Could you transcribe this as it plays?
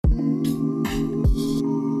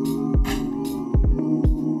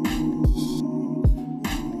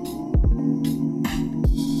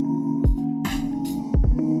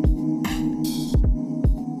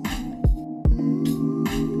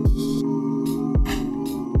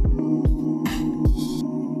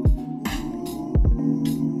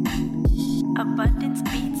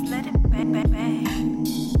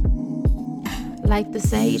Like the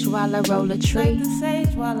sage while I roll a tree.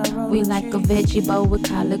 We like a veggie bowl with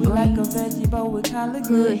collard greens.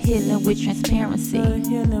 Hood healing with transparency.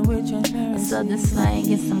 A southern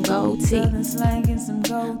slang and some gold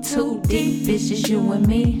teeth. Too deep, it's just you and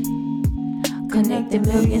me. Connecting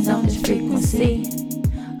millions on this frequency.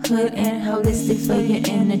 Hood and holistic for your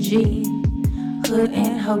energy. Hood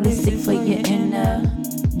and holistic for your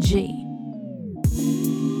energy.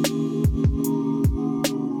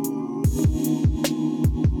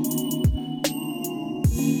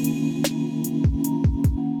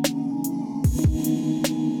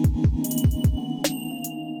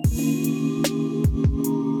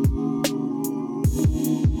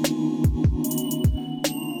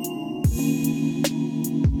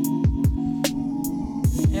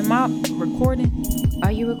 Recording?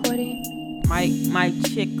 Are you recording? Mic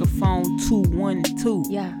check a phone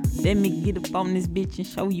 212. Yeah. Let me get up on this bitch and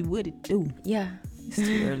show you what it do. Yeah. It's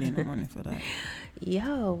too early in the morning for that.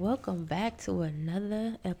 Yo, welcome back to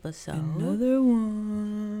another episode. Another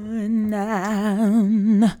one.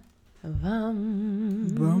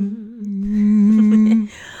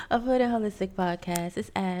 Of the Holistic Podcast.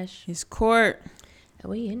 It's Ash. It's Court.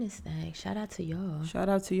 We in this thing. Shout out to y'all. Shout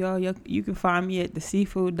out to y'all. You can find me at the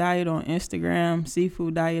Seafood Diet on Instagram,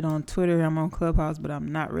 Seafood Diet on Twitter. I'm on Clubhouse, but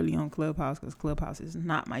I'm not really on Clubhouse because Clubhouse is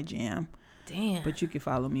not my jam. Damn. But you can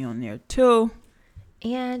follow me on there too.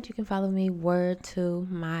 And you can follow me, word to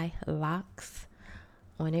my locks,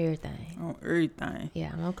 on everything. On everything.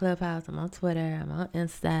 Yeah, I'm on Clubhouse. I'm on Twitter. I'm on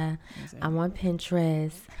Insta. Exactly. I'm on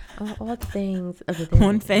Pinterest. I'm on all things of the things.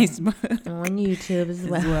 On Facebook. I'm on YouTube as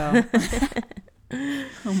well.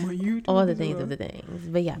 All the things of the things.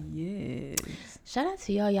 But yeah. Yes. Shout out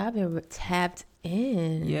to y'all. Y'all been tapped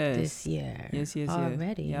in this year. Yes.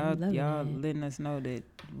 Already. Y'all letting us know that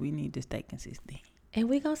we need to stay consistent. And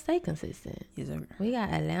we gonna stay consistent. Yes, sir. We got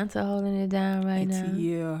Atlanta holding it down right now.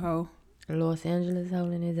 Yeah, ho. Los Angeles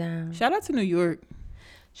holding it down. Shout out to New York.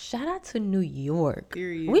 Shout out to New York.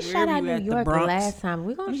 Period. We shout out New York last time.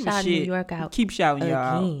 We're gonna shout New York out. Keep shouting again.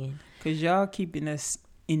 Y'all out. Cause y'all keeping us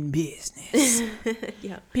in business.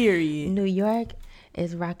 Yeah. Period. New York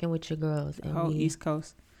is rocking with your girls. And whole East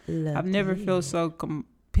Coast. I've never felt so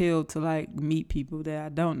compelled to like meet people that I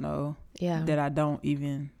don't know. Yeah. That I don't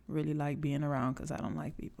even really like being around because I don't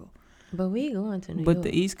like people. But we going to New York. But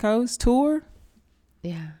the East Coast tour?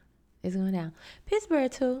 Yeah. It's going down. Pittsburgh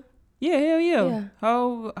too. Yeah, hell yeah.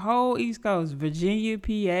 Whole East Coast. Virginia,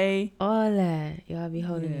 PA. All that. Y'all be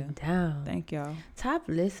holding it down. Thank y'all. Top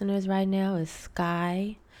listeners right now is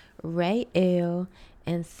Sky, Ray L,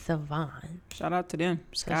 and Savon. Shout out to them.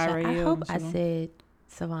 Sky, Ray L. I hope I said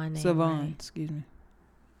Savon name right. Excuse me.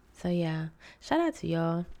 So yeah. Shout out to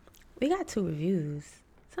y'all. We got 2 reviews.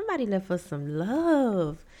 Somebody left us some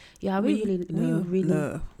love. Y'all, we really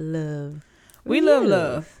love. We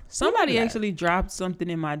love. Somebody actually dropped something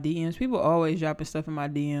in my DMs. People always dropping stuff in my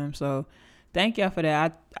DMs. So thank y'all for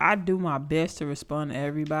that. I do my best to respond to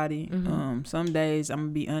everybody. Mm-hmm. Some days, I'm going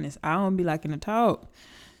to be honest, I don't be liking to talk.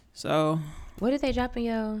 So. What did they drop in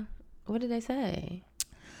your, what did they say?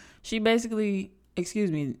 She basically,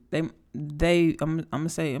 excuse me, I'm going to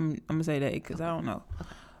say that because I don't know. Okay.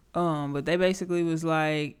 But they basically was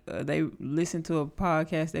like, they listened to a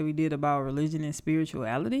podcast that we did about religion and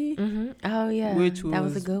spirituality. Mm-hmm. Oh yeah, that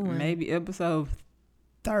was a good one. Maybe episode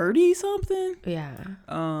 30 something. Yeah.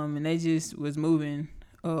 And they just was moving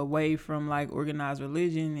away from like organized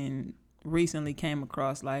religion and recently came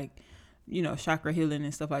across like, chakra healing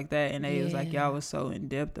and stuff like that. And they was like, y'all was so in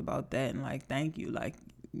depth about that and like, thank you, like.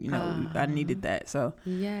 I needed that. So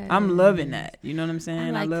I'm loving that. You know what I'm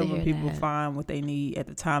saying? I love when people find what they need at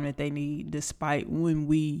the time that they need, despite when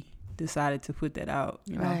we decided to put that out.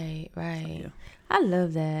 Right. So, yeah. I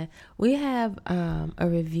love that. We have a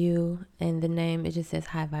review and the name, it just says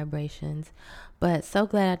High Vibrations. But so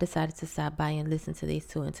glad I decided to stop by and listen to these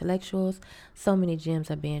 2 intellectuals. So many gems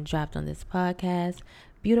are being dropped on this podcast.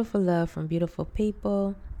 Beautiful love from beautiful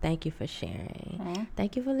people. Thank you for sharing. Aww.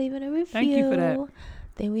 Thank you for leaving a review. Thank you for that.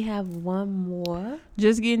 Then we have one more.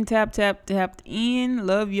 Just getting tapped in.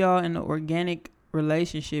 Love y'all in the organic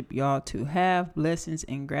relationship y'all to have blessings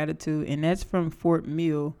and gratitude. And that's from Fort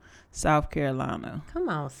Mill, South Carolina. Come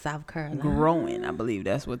on, South Carolina. Growing, I believe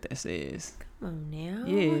that's what that says. Come on now.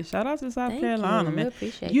 Yeah, shout out to South Carolina, man. We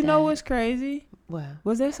appreciate you know what's crazy? What?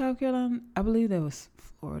 Was that South Carolina? I believe that was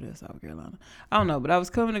Florida, South Carolina. I don't know, but I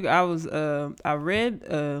read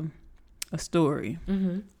a story.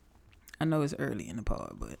 Mm-hmm. I know it's early in the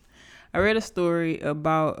pod, but I read a story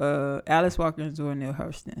about Alice Walker and Zora Neale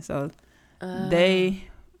Hurston. So they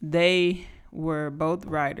were both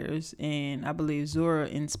writers, and I believe Zora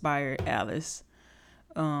inspired Alice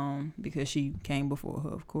because she came before her,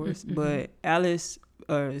 of course. But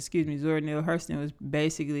Zora Neale Hurston was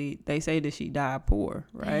basically, they say that she died poor,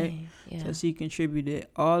 right? Dang, yeah. So she contributed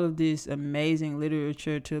all of this amazing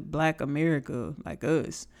literature to Black America, like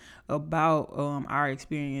us, about our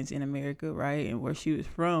experience in America, right? And where she was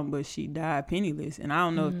from, but she died penniless. And I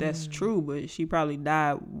don't know if that's true, but she probably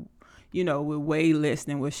died, with way less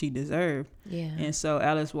than what she deserved. Yeah. And so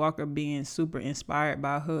Alice Walker, being super inspired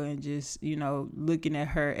by her and just, looking at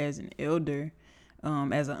her as an elder,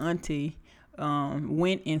 as an auntie,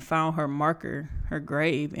 went and found her marker, her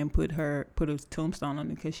grave, and put a tombstone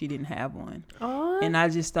on it because she didn't have one. Oh. And I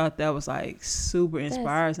just thought that was like super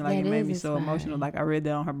inspiring. Like, it made me so emotional. Like, I read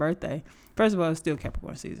that on her birthday. First of all, it's still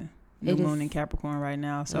Capricorn season. New moon in Capricorn right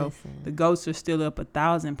now. So the goats are still up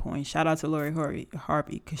 1,000 points. Shout out to Lori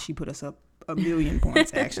Harvey because she put us up 1,000,000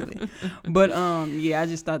 points actually. But I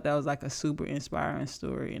just thought that was like a super inspiring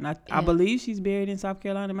story. And I believe she's buried in South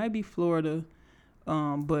Carolina. It might be Florida.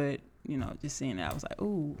 But just seeing that, I was like,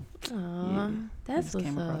 ooh. That's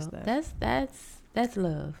what's up. That's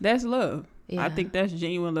love. That's love. Yeah. I think that's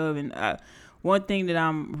genuine love. And one thing that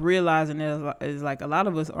I'm realizing is like a lot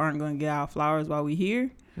of us aren't going to get our flowers while we're here.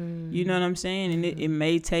 You know what I'm saying? And it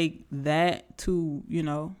may take that to,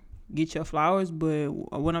 get your flowers. But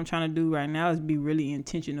what I'm trying to do right now is be really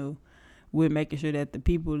intentional with making sure that the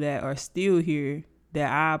people that are still here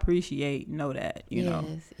that I appreciate know that, you know.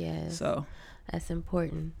 Yes. So that's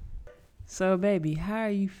important. So, baby, how are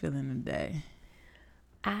you feeling today?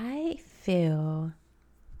 I feel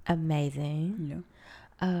amazing.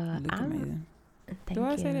 Yeah. You look amazing. Do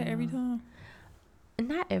I say that every time?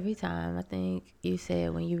 Not every time. I think you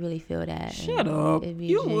said when you really feel that. Shut up. You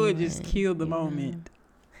genuine, would just kill the moment.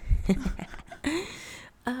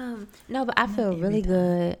 No, but I feel really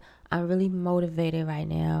good. I'm really motivated right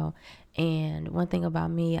now. And one thing about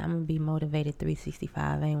me, I'm going to be motivated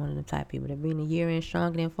 365. I ain't one of them type of people that bring the year in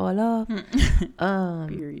strong and fall off.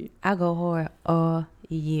 Period. I go hard all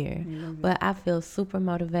year. But I feel super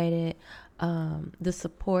motivated. The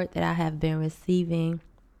support that I have been receiving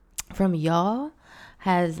from y'all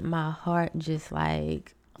has my heart just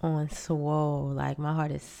like on swole. Like my heart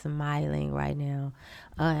is smiling right now.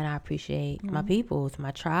 And I appreciate my peoples, my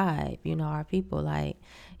tribe, our people. Like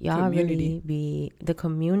y'all really be the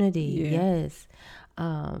community. Yes.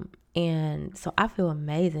 And so I feel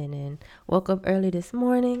amazing and woke up early this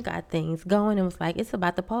morning, got things going, and was like, it's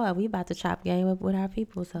about to pod. We about to chop game up with our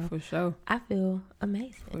people. So for sure. I feel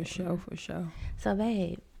amazing. For sure. So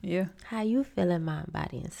babe. Yeah. How you feeling, mind,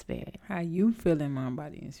 body, and spirit? How you feeling, mind,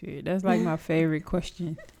 body, and spirit? That's like my favorite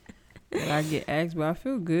question that I get asked, but I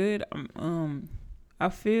feel good. I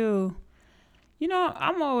feel,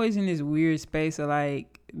 I'm always in this weird space of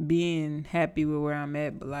like being happy with where I'm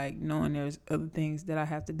at, but like knowing there's other things that I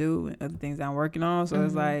have to do and other things I'm working on. So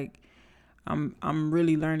it's like I'm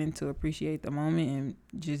really learning to appreciate the moment and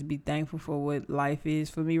just be thankful for what life is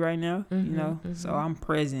for me right now. So I'm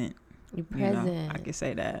present. You're present. I can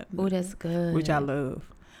say that. Oh, that's good. Which I love.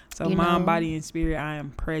 So mind, body, and spirit, I am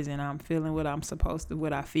present. I'm feeling what I'm supposed to,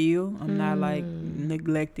 what I feel. I'm not like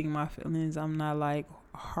neglecting my feelings. I'm not like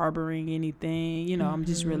harboring anything. I'm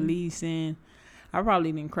just releasing. I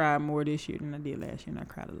probably didn't cry more this year than I did last year. And I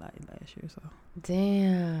cried a lot last year. So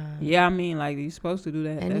damn. Yeah, I mean, like you're supposed to do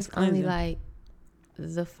that. And that's it's only like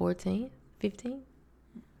the 14th, 15th.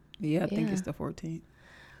 Yeah, I think it's the 14th.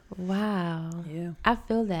 Wow. Yeah. I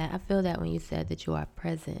feel that when you said that you are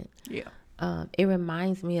present. Yeah. It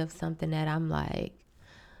reminds me of something that I'm like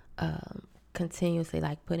continuously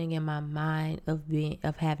like putting in my mind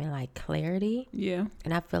of having like clarity. Yeah.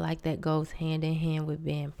 And I feel like that goes hand in hand with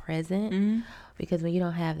being present. Because when you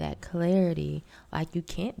don't have that clarity, like you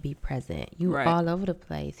can't be present. You all over the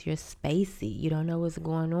place. You're spacey. You don't know what's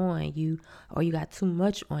going on. You got too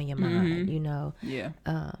much on your mind, Yeah.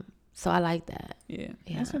 So I like that. Yeah.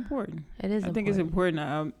 That's important. It is. I think it's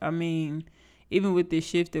important. I mean, even with this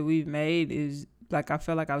shift that we've made, is like I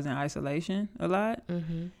felt like I was in isolation a lot.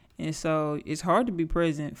 And so it's hard to be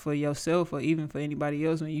present for yourself or even for anybody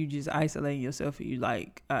else when you just isolating yourself and you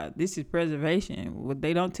like, this is preservation. What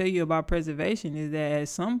they don't tell you about preservation is that at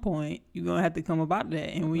some point you're going to have to come about that.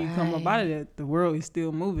 And when you come about it, the world is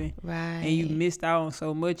still moving. Right. And you missed out on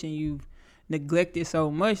so much and you've neglected so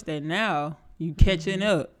much that now you catching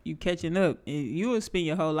up. And you will spend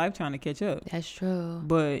your whole life trying to catch up. That's true.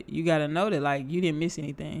 But you got to know that, like, you didn't miss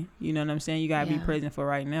anything. You know what I'm saying? You got to be present for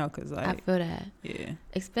right now. Cause, like, I feel that. Yeah.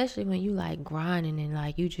 Especially when you, like, grinding and,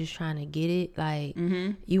 like, you just trying to get it. Like,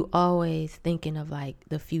 you always thinking of, like,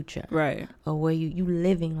 the future. Right. Or where you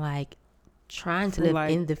living, like, trying to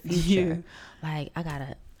live in the future. Like, I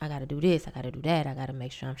gotta do this. I got to do that. I got to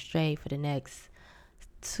make sure I'm straight for the next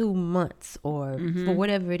 2 months or for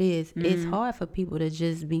whatever it is, it's hard for people to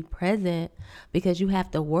just be present because you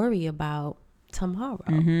have to worry about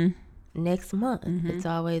tomorrow, next month. It's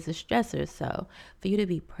always a stressor. So for you to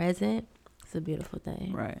be present, it's a beautiful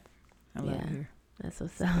thing. Right. I love it here. That's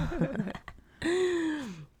what's up.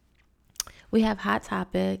 We have hot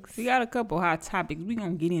topics. We got a couple hot topics. We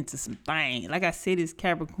gonna get into some things. Like I said, it's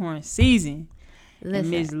Capricorn season. Listen,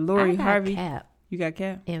 Miss Lori Harvey. Cap. You got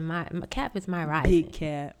Cap? And my Cap is my rising. Big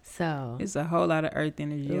Cap. So it's a whole lot of earth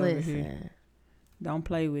energy over here. Don't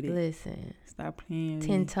play with it. Listen. Stop playing.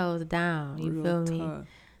 10 toes down. You feel me?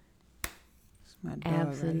 It's my dog.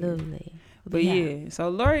 Absolutely. Right, but yeah, so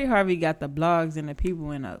Lori Harvey got the blogs and the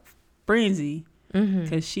people in a frenzy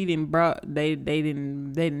because she they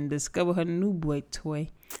didn't discover her new boy toy.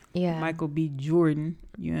 Yeah, Michael B. Jordan.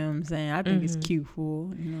 You know what I'm saying? I think it's cute,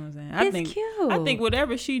 fool. You know what I'm saying? It's cute. I think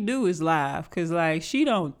whatever she do is live, cause like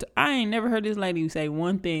I ain't never heard this lady say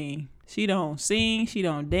one thing. She don't sing, she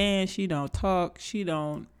don't dance, she don't talk, she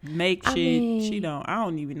don't make shit. I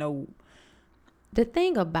don't even know. The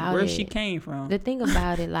thing about where she came from. The thing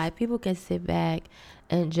about it, like, people can sit back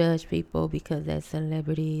and judge people because they're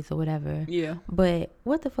celebrities or whatever. Yeah. But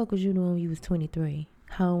what the fuck was you doing when you was 23?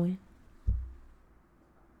 Hoeing.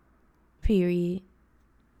 Period.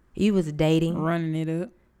 You was dating. Running it up.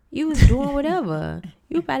 You was doing whatever.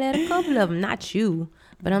 You probably had a couple of them. Not you.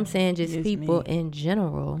 But I'm saying just people in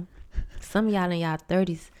general. Some of y'all in y'all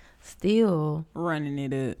 30s still running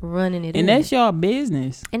it up. And that's y'all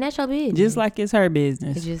business. And that's your business. Just like it's her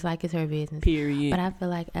business. Period. But I feel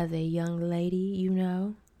like as a young lady, you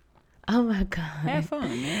know, oh my God. Have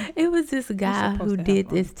fun, man. It was this guy who did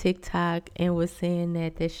this TikTok and was saying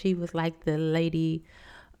that she was like the lady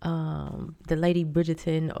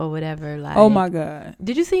Bridgerton or whatever. Like, oh my God.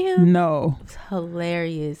 Did you see him? No. It was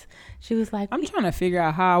hilarious. She was like, I'm trying to figure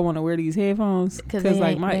out how I want to wear these headphones because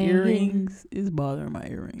like my earrings is bothering my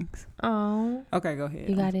earrings. Oh. Okay, go ahead.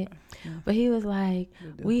 You got it? Yeah. But he was like,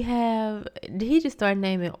 he just started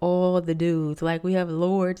naming all the dudes. Like, we have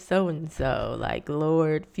Lord so-and-so, like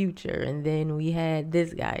Lord Future. And then we had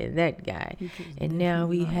this guy and that guy. And now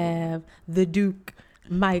we have the Duke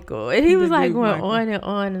Michael. And he was like going on and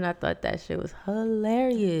on, and I thought that shit was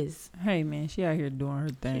hilarious. Hey man, she out here doing her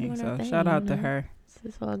thing. So shout out to her.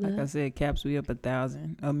 It's all good. Like I said, Caps, we up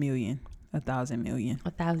 1,000 million. I got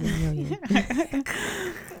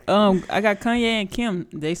Kanye and Kim.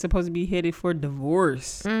 They supposed to be headed for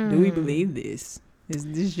divorce. Do we believe this? Is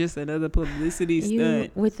this just another publicity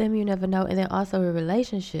stunt? With them, you never know. And then also with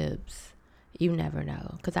relationships, you never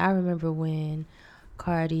know. Because I remember when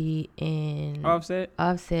Cardi and Offset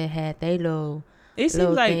had they little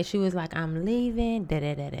like thing. She was like, I'm leaving,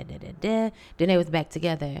 then they was back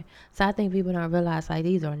together. So I think people don't realize, like,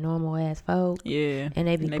 these are normal ass folk. Yeah. And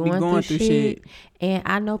they be going through shit. And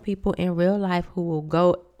I know people in real life who will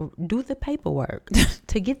go do the paperwork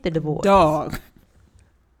to get the divorce. Dog.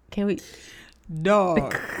 Can we?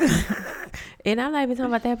 Dog. And I'm not even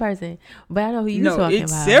talking about that person, but I know who you talking about. No,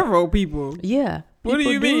 it's several people. Yeah. What do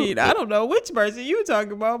you mean? I don't know which person you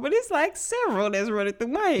talking about, but it's like several that's running through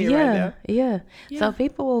my head right now. Yeah. So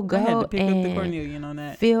people will go I had to pick and up the Cornelian on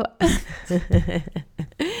that.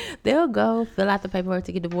 They'll go fill out the paperwork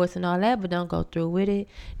to get divorced and all that, but don't go through with it.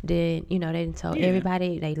 Then, you know, they didn't tell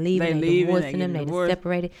everybody they leaving, they divorcing them, they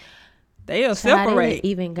separated. They'll separate. They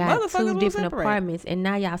even got 2 different apartments, and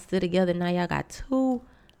now y'all still together. Now y'all got 2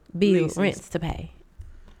 rents to pay,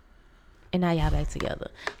 and now y'all back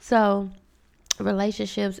together. So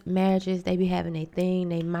relationships, marriages, they be having a thing.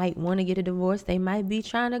 They might want to get a divorce. They might be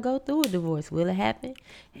trying to go through a divorce. Will it happen?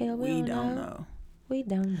 Hell, we don't know. We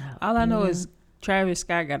don't know. All I know is Travis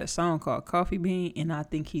Scott got a song called Coffee Bean, and I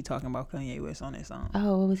think he talking about Kanye West on that song.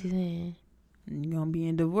 Oh, what was he saying? You gonna be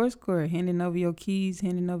in divorce court, handing over your keys,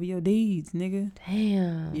 handing over your deeds, nigga.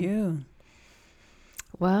 Damn. Yeah.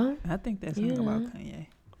 Well, I think that's something about Kanye.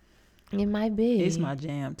 It might be. It's my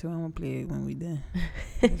jam too. I'm gonna play it when we done.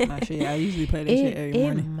 It's my shit. I usually play that shit every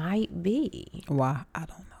morning. It might be. Why? I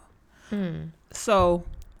don't know. So,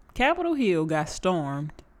 Capitol Hill got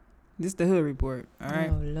stormed. This is the Hood Report. All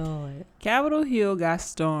right. Oh Lord. Capitol Hill got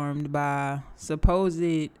stormed by supposed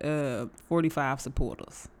 45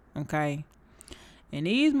 supporters. Okay. And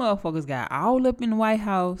these motherfuckers got all up in the White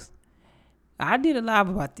House. I did a live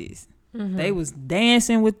about this. They was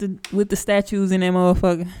dancing with the statues in that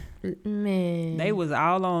motherfucker. Man, they was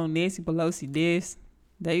all on Nancy Pelosi desk.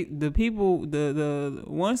 The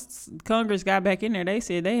once Congress got back in there, they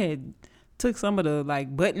said they had took some of the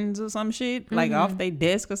like buttons or some shit like off their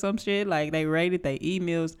desk or some shit. Like they raided their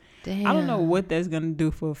emails. Damn. I don't know what that's gonna do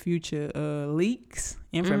for future leaks,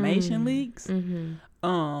 information leaks.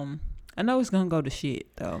 I know it's gonna go to shit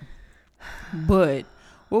though. But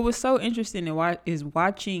what was so interesting is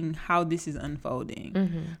watching how this is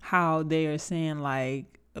unfolding. How they are saying like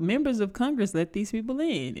members of Congress let these people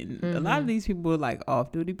in, and a lot of these people are like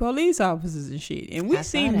off-duty police officers and shit. And we've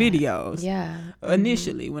seen videos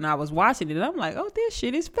initially when I was watching it. I'm like, oh, this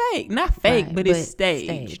shit is fake. Not fake, but it's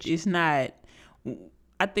staged. It's not.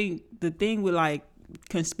 I think the thing with like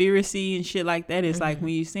conspiracy and shit like that is like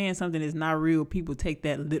when you're saying something is not real, people take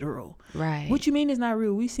that literal. Right. What you mean it's not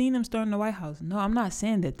real? We seen them storm the White House. No, I'm not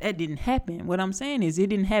saying that didn't happen. What I'm saying is it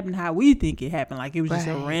didn't happen how we think it happened. Like it was just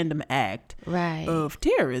a random act of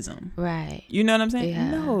terrorism. Right. You know what I'm saying?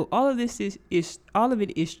 Yeah. No, all of this is all of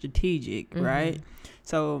it is strategic, right?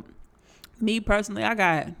 So me personally, I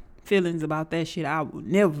got feelings about that shit I would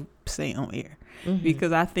never say on air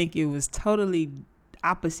because I think it was totally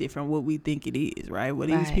opposite from what we think it is, right? Well,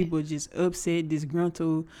 these people are just upset,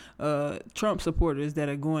 disgruntled Trump supporters that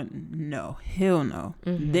are going, no, hell no.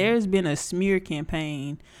 There's been a smear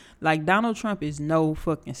campaign. Like Donald Trump is no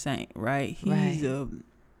fucking saint, right? He's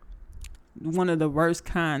one of the worst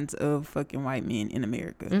kinds of fucking white men in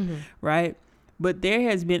America, right? But there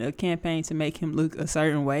has been a campaign to make him look a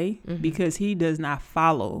certain way because he does not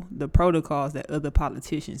follow the protocols that other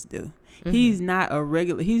politicians do. He's not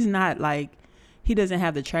like, he doesn't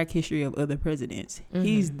have the track history of other presidents.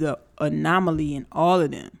 He's the anomaly in all of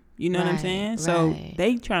them. You know what I'm saying? So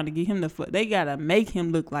they trying to get him they gotta make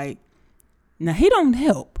him look like, now he don't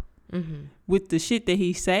help with the shit that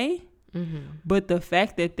he say, but the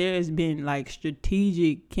fact that there has been like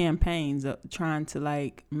strategic campaigns of trying to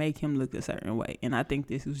like make him look a certain way. And I think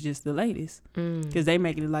this was just the latest because they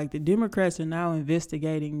making it like the Democrats are now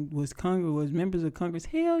investigating was members of Congress.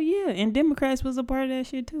 Hell yeah. And Democrats was a part of that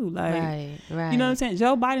shit too. Like, you know what I'm saying?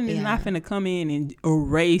 Joe Biden is not finna come in and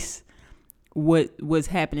erase what was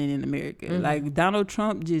happening in America. Like Donald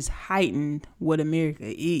Trump just heightened what America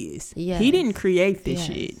is. He didn't create this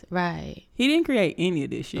shit. Right. He didn't create any of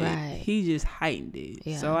this shit. Right. He just heightened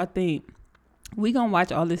it. So I think we gonna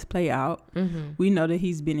watch all this play out. We know that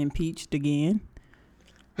he's been impeached again.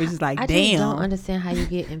 Which is like, I just don't understand how you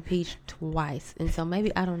get impeached twice. And so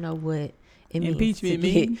maybe I don't know what it means. Impeachment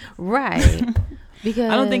means. Right.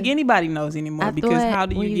 Because I don't think anybody knows anymore because how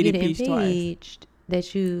do you get impeached twice?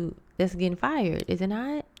 That's getting fired, is it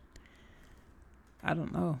not? I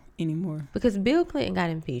don't know anymore. Because Bill Clinton got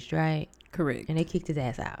impeached, right? Correct. And they kicked his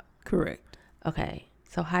ass out. Correct. Okay.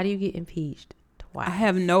 So how do you get impeached twice? I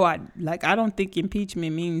have no idea. Like, I don't think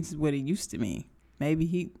impeachment means what it used to mean.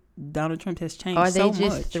 Maybe Donald Trump has changed so much. Are they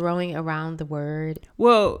just throwing around the word?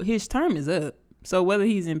 Well, his term is up. So whether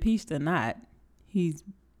he's impeached or not, he's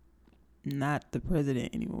not the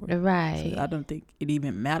president anymore. Right. So I don't think it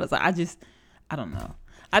even matters. Like, I don't know.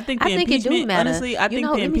 I think it do matter. Honestly, I think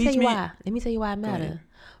the impeachment. Let me tell you why it matters.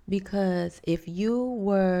 Because if you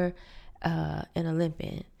were an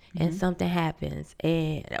Olympian and something happens,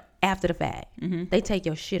 and after the fact, they take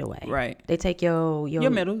your shit away. Right. They take your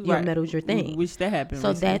medals, your thing. Which that happened. So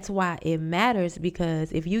recently. That's why it matters,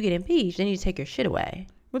 because if you get impeached, then you take your shit away.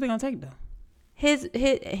 What they gonna take though?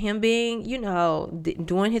 Him being,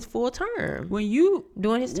 doing his full term. When you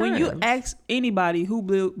ask anybody who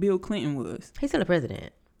Bill Clinton was, he's still a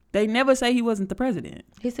president. They never say he wasn't the president.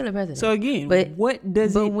 He's still a president. So again, what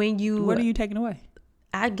are you taking away?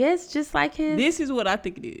 I guess just like his. This is what I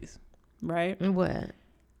think it is, right? What?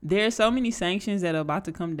 There are so many sanctions that are about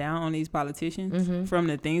to come down on these politicians from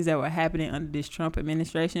the things that were happening under this Trump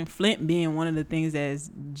administration. Flint being one of the things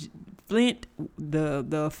the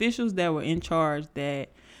officials that were in charge that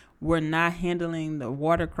were not handling the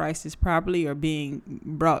water crisis properly are being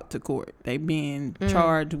brought to court. They being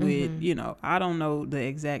charged with, I don't know the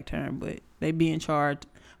exact term, but they being charged,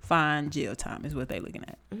 fine, jail time is what they looking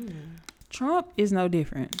at. Trump is no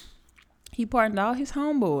different. He pardoned all his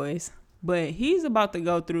homeboys, but he's about to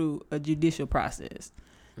go through a judicial process.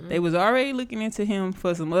 They was already looking into him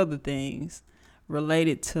for some other things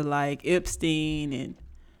related to like Epstein, and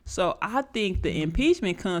so I think the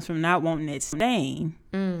impeachment comes from not wanting that stain.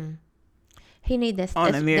 He need that.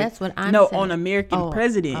 That's what I'm saying. On American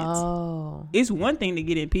presidents. Oh. It's one thing to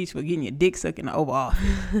get impeached for getting your dick sucked in the Oval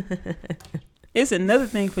Office. It's another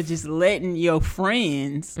thing for just letting your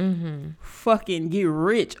friends fucking get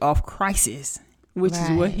rich off crisis, which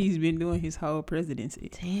is what he's been doing his whole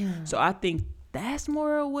presidency. Damn. So I think that's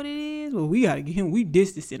more of what it is. Well, we got to get him. We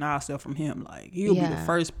distancing ourselves from him. Like, he'll be the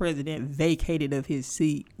first president vacated of his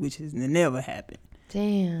seat, which has never happened.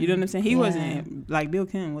 Damn. You know what I'm saying? He wasn't, like, Bill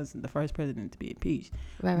Clinton wasn't the first president to be impeached.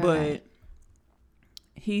 Right.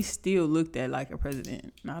 he still looked at like a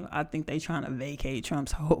president. I think they trying to vacate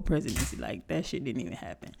Trump's whole presidency. Like, that shit didn't even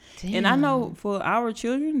happen. Damn. And I know for our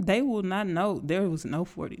children, they will not know there was no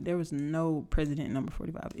president number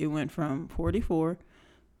 45. It went from 44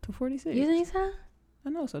 to 46. You think so? I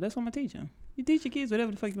know, so that's what I'm gonna teach them. You teach your kids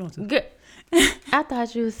whatever the fuck you want to. Good. I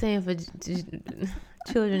thought you were saying for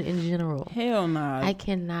children in general. Hell nah. I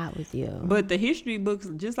cannot with you. But the history books,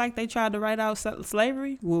 just like they tried to write out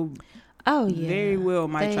slavery, will very well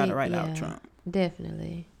try to write out Trump.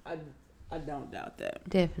 Definitely. I don't doubt that.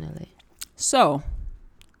 Definitely. So,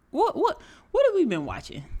 what have we been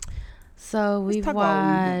watching? So we've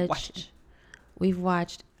watched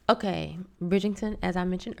Bridgerton, as I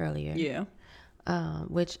mentioned earlier. Yeah.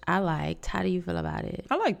 Which I liked. How do you feel about it?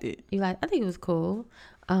 I liked it. I think it was cool.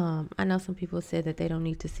 I know some people said that they don't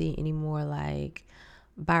need to see any more like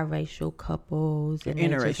biracial couples and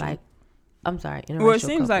interracial. Interracial. Well, it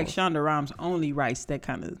seems like Shonda Rhimes only writes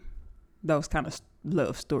those kind of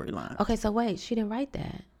love storylines. Okay, so wait, she didn't write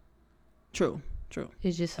that. True.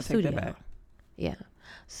 It's just a studio. Take that back. Yeah.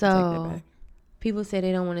 So people say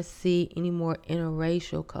they don't want to see any more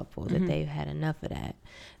interracial couples, that they've had enough of that.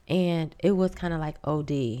 And it was kind of like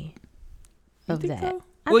OD of that. So?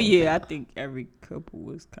 I think every couple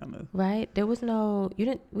was kind of right. There was we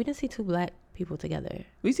didn't see two black people together.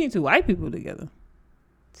 We seen two white people together.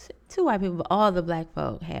 Two white people, but all the black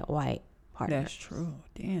folk had white partners. That's true.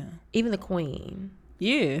 Damn. Even the queen.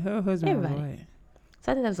 Yeah, her husband Everybody. was white.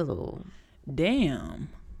 So I think that was a little. Damn.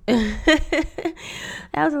 That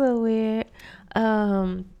was a little weird.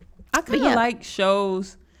 I kind of like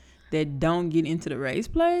shows that don't get into the race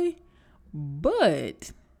play,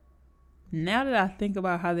 but now that I think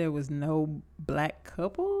about how there was no black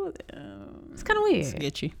couple, it's kind of weird.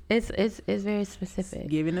 Sketchy. It's very specific. It's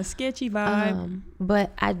giving a sketchy vibe.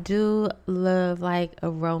 But I do love like a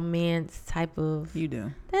romance type of. You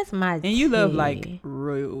do. That's my. And you love like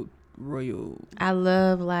royal. I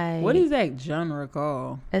love like. What is that genre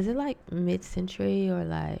called? Is it like mid-century or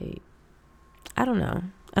like? I don't know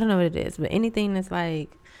what it is, but anything that's like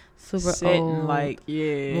super old, like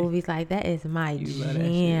movies like that is my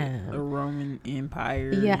jam. The Roman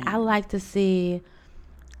Empire. Yeah, I like to see,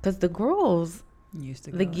 because the girls used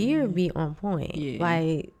to the gear be on point. Yeah.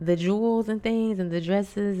 Like the jewels and things and the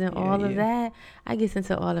dresses and all of that. I get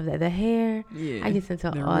into all of that. The hair. Yeah. I get into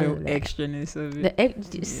all of that. The extraness of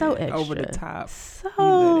it. So extra. Over the top.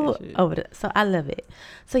 So over the. So I love it.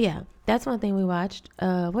 So yeah, that's one thing we watched.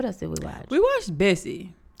 What else did we watch? We watched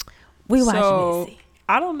Bessie. Bessie.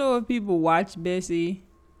 I don't know if people watch Bessie.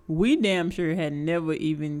 We damn sure had never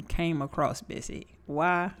even came across Bessie.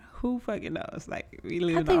 Why? Who fucking knows? Like, we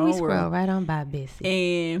live in our own world. I think we scroll right on by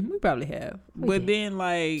Bessie. And we probably have. But then,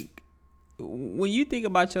 like, when you think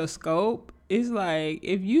about your scope, it's like,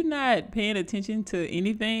 if you're not paying attention to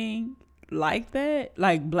anything like that,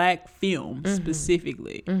 like black film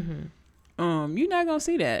specifically, you're not gonna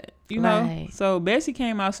see that, you know. Right. So Bessie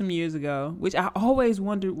came out some years ago, which I always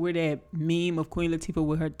wondered where that meme of Queen Latifah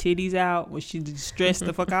with her titties out when she just stressed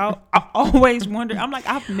the fuck out. I always wondered. I'm like,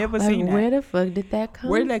 I've never seen that. Where the fuck did that come from?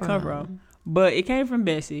 Where did that come from? But it came from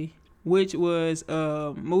Bessie, which was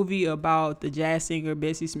a movie about the jazz singer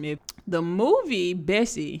Bessie Smith. The movie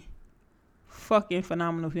Bessie, fucking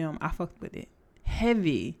phenomenal film. I fucked with it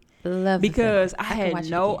heavy. Love because I had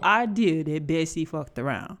no idea that Bessie fucked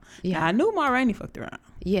around. Yeah, now, I knew Ma Rainey fucked around.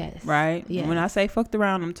 Yes, right. Yes. When I say fucked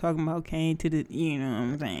around, I'm talking about came to the. You know what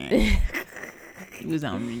I'm saying? He was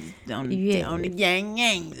on the gang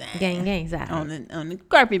side. On the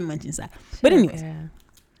carpet munching side. Sure, but anyways,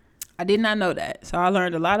 I did not know that, so I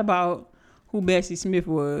learned a lot about who Bessie Smith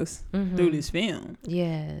was through this film.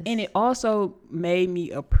 Yes, and it also made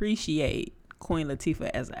me appreciate Queen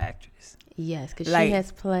Latifah as an actress. Yes, because she has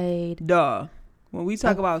played. When we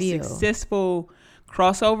talk about successful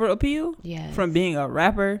crossover appeal, from being a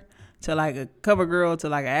rapper to like a cover girl to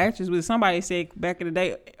like an actress, with somebody said back in the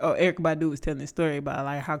day, Erykah Badu was telling this story about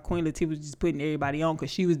like how Queen Latifah was just putting everybody on because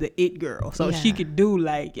she was the it girl, so she could do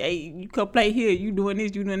like, hey, you come play here, you doing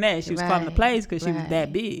this, you doing that. She was calling the plays because she was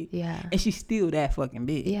that big, and she's still that fucking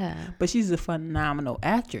big. But she's a phenomenal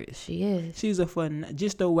actress. She is. She's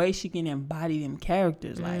just the way she can embody them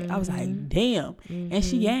characters. Like I was like, damn, and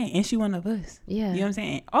she ain't, and she one of us. You know what I'm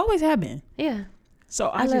saying? Always have been. So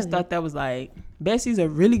I just thought that was like, Bessie's a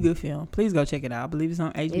really good film. Please go check it out. I believe it's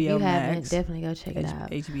on HBO Max. If you haven't, definitely go check it out.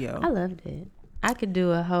 HBO. I loved it. I could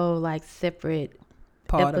do a whole like separate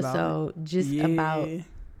episode about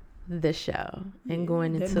the show and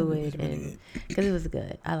going into it, and because it was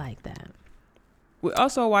good. I like that. We're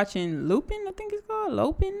also watching Lupin. I think it's called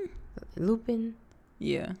Lupin.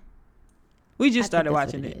 Yeah, we just started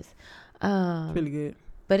watching it. It's really good.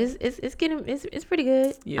 But it's pretty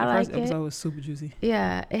good. Yeah, I the first like episode it. was super juicy.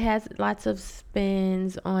 Yeah, it has lots of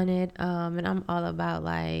spins on it. And I'm all about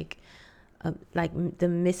like the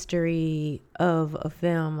mystery of a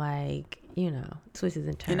film, like, you know, twists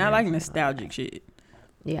and turns. And I like nostalgic shit.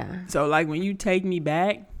 Yeah. So like when you take me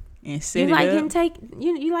back and set you it like up.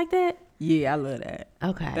 you like that? Yeah, I love that.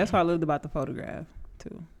 Okay. That's what I loved about The Photograph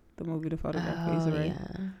too. The movie The Photograph. Yeah.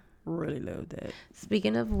 Really loved that.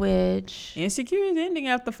 Speaking of which, Insecure is ending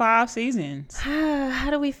after 5 seasons.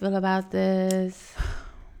 how do we feel about this?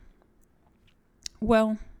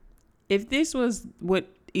 Well, if this was what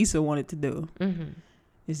Issa wanted to do,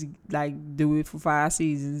 is like do it for 5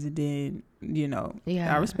 seasons and then, you know,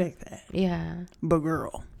 I respect that. Yeah. But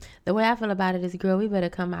girl, the way I feel about it is, girl, we better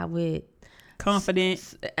come out with confident,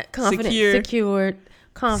 secured,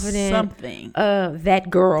 confident, something. That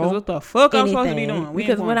girl. 'Cause what the fuck anything. I'm supposed to be doing?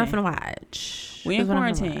 Because what I'm finna watch. We in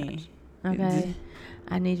quarantine. Okay.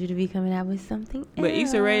 I need you to be coming out with something But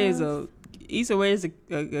else. Issa Rae is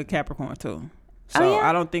a Capricorn too. So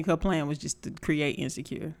I don't think her plan was just to create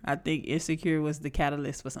Insecure. I think Insecure was the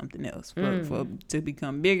catalyst for something else, for to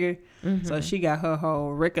become bigger. So she got her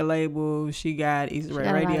whole record label. She got Issa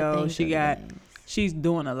Rae Radio. She's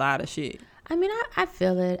doing a lot of shit. I mean, I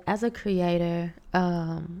feel it. As a creator,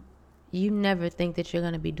 you never think that you're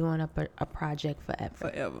going to be doing a project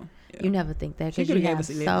forever. Yeah. You never think that because you have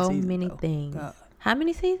so many things. God. How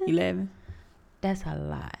many seasons? 11. That's a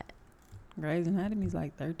lot. Grey's Anatomy's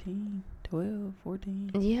like 13, 12,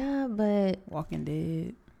 14. Yeah, but... Walking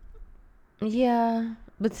Dead. Yeah,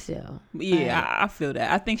 but still. Yeah, I feel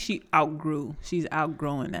that. I think she's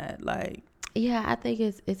outgrowing that. Like... Yeah, I think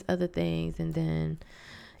it's other things. And then...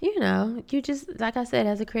 You know, you just, like I said,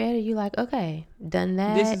 as a creator, you like, okay, done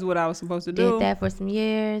that. This is what I was supposed to do. Did that for some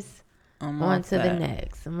years. On to the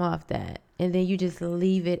next. I'm off that. And then you just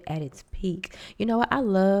leave it at its peak. You know what? I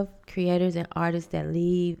love creators and artists that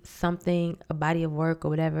leave something, a body of work or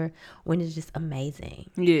whatever, when it's just amazing.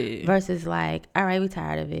 Yeah. Versus like, all right, we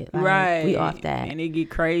tired of it. Like, right. We off that. And it get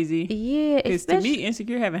crazy. Yeah. Because to me,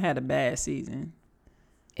 Insecure haven't had a bad season.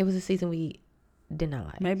 It was a season we did not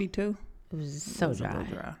like. Maybe 2. It was so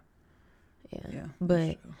dry. Yeah.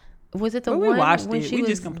 But was it the one when she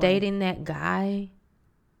was dating that guy?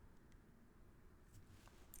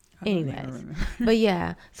 Anyways. But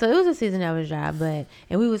yeah. So it was a season that was dry,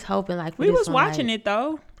 and we was hoping like we was watching it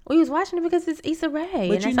though. We was watching it because it's Issa Rae.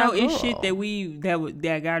 But you know, it's shit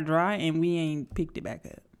that got dry and we ain't picked it back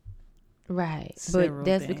up. Right. But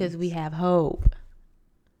that's because we have hope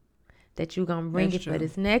that you gonna bring it for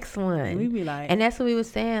this next one. We be like, and that's what we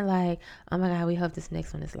was saying, like, oh my God, we hope this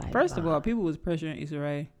next one is like. First of all, people was pressuring Issa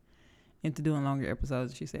Rae into doing longer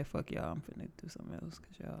episodes. She said, "Fuck y'all, I'm finna do something else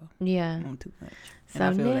because y'all want too much." And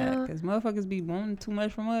I feel that because motherfuckers be wanting too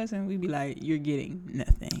much from us, and we be like, "You're getting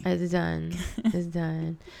nothing." It's done. It's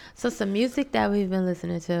done. So some music that we've been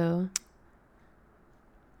listening to.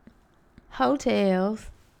 Hotels.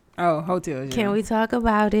 Oh, Hotels. Yeah. Can we talk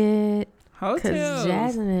about it? Hotels.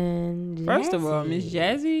 Jasmine. First of all, Miss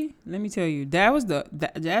Jazzy, let me tell you,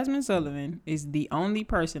 Jasmine Sullivan is the only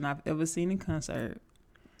person I've ever seen in concert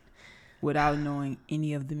without knowing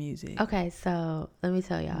any of the music. Okay, so let me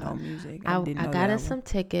tell y'all. No music. I got us some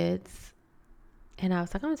tickets, and I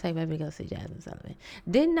was like, I'm gonna take baby to go see Jasmine Sullivan.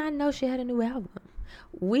 Did not know she had a new album.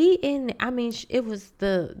 It was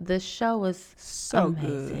the show was so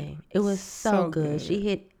amazing. Good. It was so good. She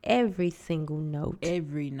hit every single note.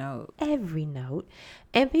 Every note.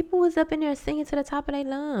 And people was up in there singing to the top of their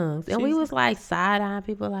lungs. And we was like side-eyeing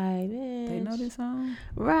people like, man. They know this song?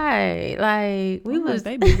 Right. Like,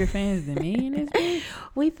 they bigger fans than me in this bitch.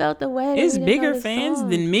 We felt the way. It's bigger fans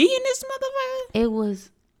than me in this motherfucker? It was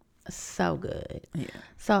so good. Yeah.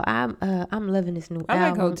 So I'm loving this new album.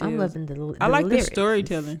 Like Hotels. I'm loving the I like lyrics. The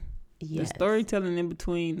storytelling. Yes. The storytelling in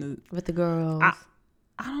between with the girls. I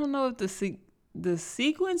don't know if the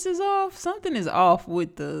sequence is off. Something is off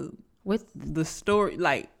with the story.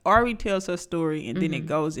 Like Ari tells her story and then it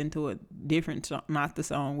goes into a different song, not the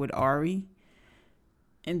song with Ari.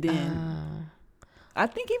 And then I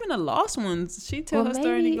think even the Lost Ones, she tells her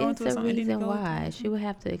story and then go into a song. Maybe it's the reason why. She would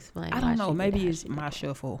have to explain. I don't know. Maybe it's my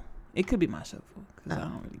shuffle. It could be my shuffle because I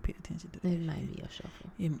don't really pay attention to that. It might be your shuffle.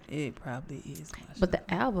 It probably is my shuffle. But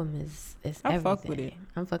the album is I everything.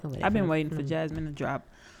 fucking with it. I've been waiting for Jasmine to drop.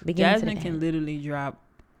 Jasmine can literally drop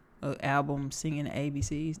an album singing the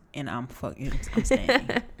ABCs and I'm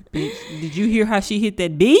standing. Bitch, did you hear how she hit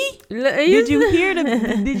that D? Did you hear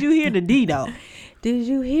the D though? Did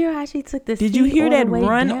you hear how she took the C? Did you hear that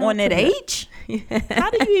run on that H?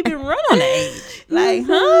 How do you even run on the H? Like,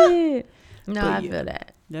 huh? No, I feel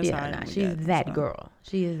that. That's how I know she's Jasmine that Sullivan. girl.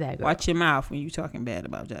 She is that girl. Watch your mouth when you talking bad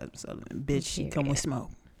about Jasmine Sullivan. Bitch, she come with smoke.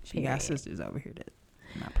 She got sisters over here that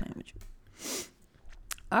I'm not playing with you.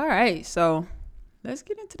 All right, so let's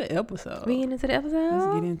get into the episode. We get into the episode?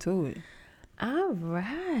 Let's get into it. All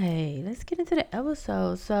right. Let's get into the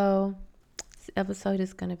episode. So this episode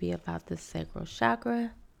is going to be about the sacral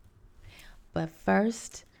chakra. But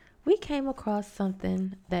first, we came across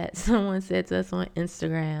something that someone said to us on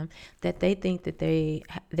Instagram, that they think that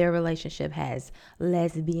their relationship has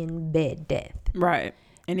lesbian bed death. Right.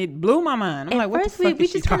 And it blew my mind. I'm At like, what first the fuck we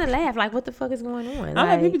is she just kind of talking? laughed, like, what the fuck is going on? I'm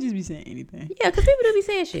like, people just be saying anything. Yeah, because people do be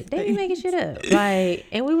saying shit. They be making shit up. Like,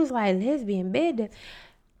 and we was like, lesbian bed death.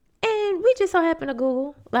 And we just so happen to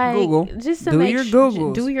Google. Like, Google. Just to do make your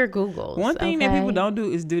Googles. Do your Googles. One thing that people don't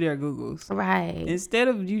do is do their Googles. Right. Instead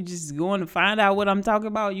of you just going to find out what I'm talking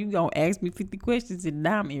about, you gonna ask me 50 questions and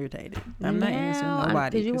now I'm irritated. I'm not answering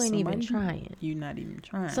nobody. Because you ain't even trying. You're not even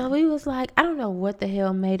trying. So we was like, I don't know what the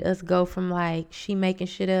hell made us go from like, she making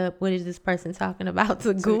shit up, what is this person talking about,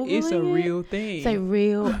 to Google. It's a real thing. It's a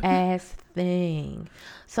real ass thing.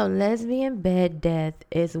 So lesbian bed death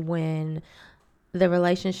is when the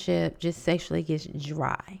relationship just sexually gets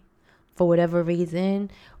dry. For whatever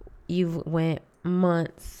reason, you've went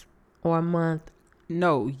months or a month.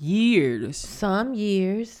 No, years. Some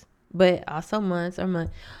years, but also months or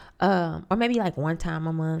month. Or maybe like one time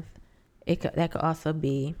a month. That could also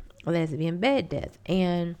be lesbian bed death.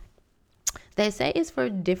 And they say it's for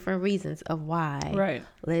different reasons of why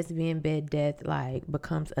lesbian bed death like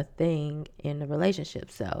becomes a thing in the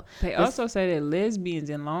relationship. So they also say that lesbians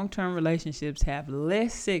in long-term relationships have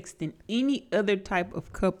less sex than any other type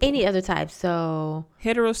of couple. Any other type. So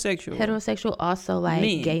heterosexual, also like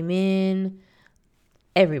men. Gay men,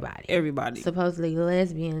 everybody. Supposedly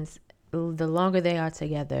lesbians, the longer they are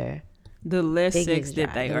together, the less sex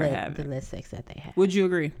that they are having. The less sex that they have. Would you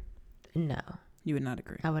agree? No. You would not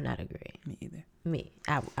agree. I would not agree. Me either.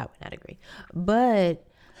 I would not agree. But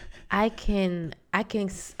I can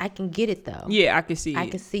get it though. Yeah, I can see. I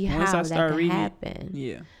can see how that can happen.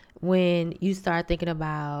 Yeah. When you start thinking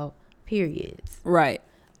about periods. Right.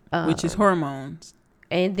 Which is hormones.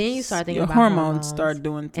 And then you start thinking about hormones start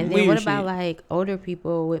doing and then what about like older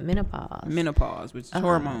people with menopause? Which is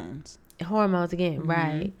hormones. Hormones again,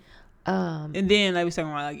 right? And then like we talking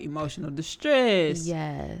about like emotional distress.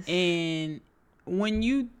 Yes. And when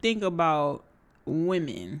you think about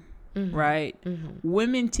women, right?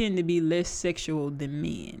 Women tend to be less sexual than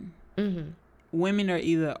men. Women are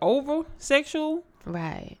either over sexual,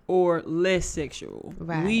 right, or less sexual.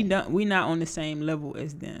 Right. We not on the same level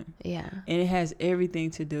as them. Yeah. And it has everything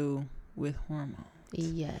to do with hormones.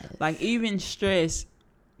 Yes. Like even stress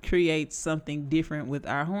creates something different with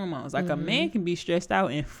our hormones. Like a man can be stressed out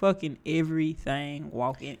and fucking everything,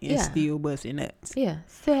 walking and still busting nuts. Yeah,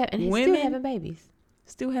 still having babies.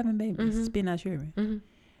 Spit out sugar.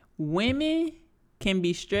 Women can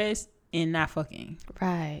be stressed and not fucking.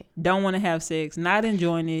 Right. Don't want to have sex, not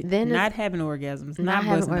enjoying it, then not having orgasms, not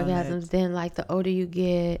having orgasms. Then like the older you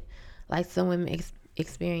get, like some women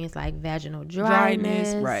experience like vaginal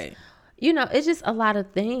dryness. Right. You know, it's just a lot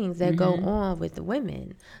of things that go on with the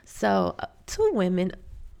women. So to women,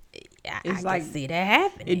 I can see that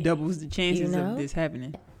happening. It doubles the chances of this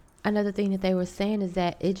happening. Another thing that they were saying is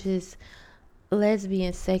that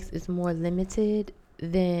lesbian sex is more limited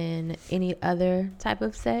than any other type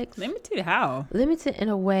of sex. Limited how? Limited in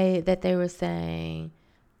a way that they were saying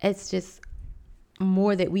it's just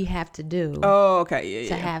more that we have to do. Oh, okay,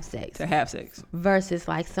 to have sex. To have sex. Versus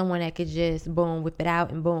like someone that could just boom, whip it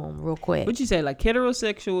out and boom, real quick. What you say, like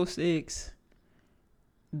heterosexual sex,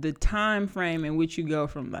 the time frame in which you go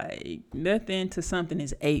from like nothing to something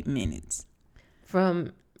is 8 minutes.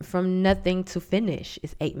 From nothing to finish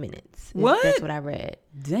is 8 minutes. What? That's what I read.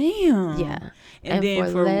 Damn. Yeah. And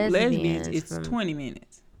then for lesbians, it's 20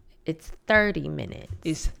 minutes. It's 30 minutes.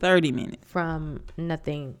 It's 30 minutes. From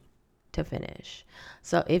nothing to finish.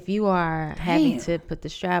 So if you are having to put the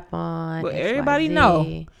strap on, but everybody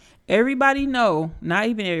know, not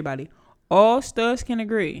even everybody, all studs can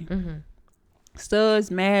agree.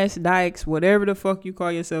 Studs, mass, dykes, whatever the fuck you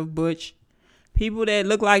call yourself, butch, people that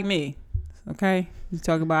look like me, okay? You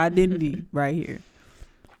talk about identity right here.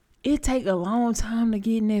 It take a long time to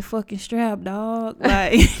get in that fucking strap, dog.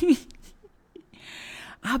 Like,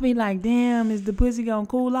 I'll be like, damn, is the pussy gonna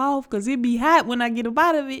cool off? Because it be hot when I get up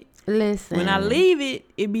out of it. Listen. When I leave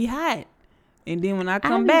it be hot. And then when I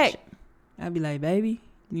come back, I'll be like, baby,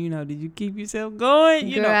 did you keep yourself going?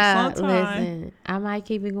 Girl, sometimes. Listen, I might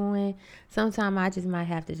keep it going. Sometimes I just might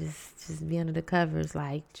have to just be under the covers,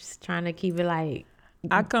 like, just trying to keep it like.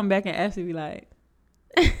 I come back and actually be like.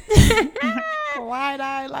 wide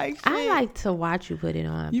eye like shit. I like to watch you put it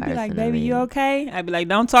on. You be personally. like, baby, you okay? I be like,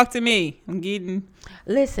 don't talk to me. I'm getting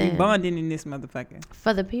bonding in this motherfucker.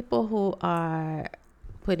 For the people who are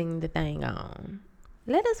putting the thing on,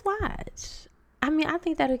 let us watch. I mean, I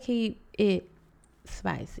think that'll keep it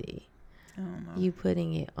spicy. I don't know. You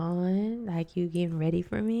putting it on, like you getting ready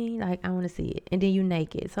for me, like I want to see it, and then you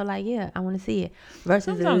naked. So like, yeah, I want to see it.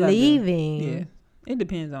 Versus Sometimes leaving. Yeah, it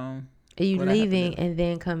depends on. You leaving and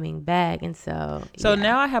then coming back, and so. So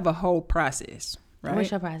now I have a whole process. Right?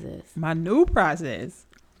 What's your process? My new process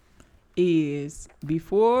is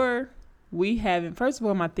before we haven't. First of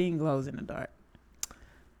all, my thing glows in the dark,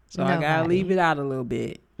 so I gotta leave it out a little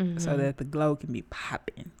bit. So that the glow can be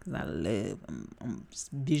popping. Because I love, I'm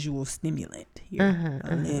visual stimulant here.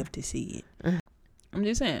 I love to see it. I'm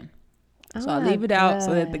just saying. So I leave it out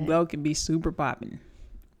so that the glow can be super popping.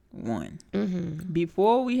 One.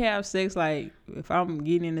 Before we have sex, like if I'm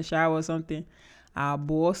getting in the shower or something, I'll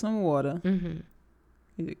boil some water,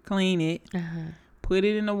 clean it, put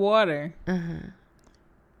it in the water.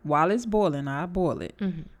 While it's boiling, I'll boil it.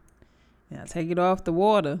 And I'll take it off the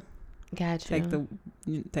water. Gotcha.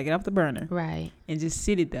 Take it off the burner. Right. And just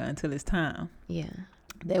sit it there until it's time. Yeah.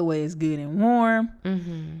 That way it's good and warm.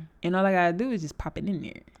 And all I gotta do is just pop it in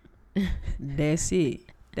there. That's it.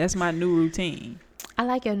 That's my new routine. I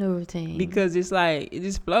like your new routine. Because it's like, it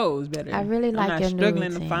just flows better. I really like your new routine.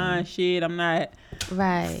 I'm not struggling to find shit. I'm not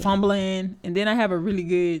fumbling. And then I have a really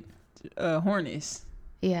good harness.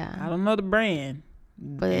 Yeah. I don't know the brand.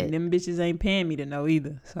 But and them bitches ain't paying me to know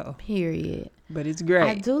either. So period. But it's great.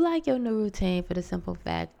 I do like your new routine for the simple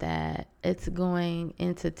fact that it's going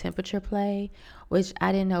into temperature play, which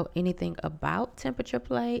I didn't know anything about temperature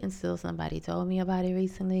play until somebody told me about it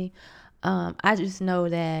recently. I just know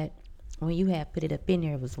that when you had put it up in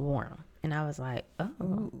there, it was warm. And I was like,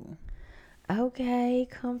 okay,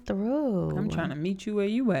 come through. I'm trying to meet you where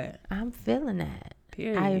you at. I'm feeling that.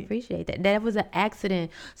 Period. I appreciate that. That was an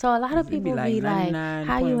accident. So a lot of people be like,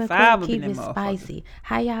 how you and Cook keep it spicy?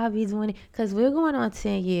 How y'all be doing it? Because we're going on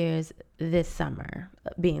 10 years this summer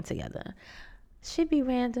being together. Should be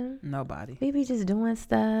random. Nobody. We be just doing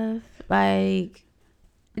stuff. Like,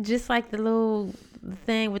 just like the little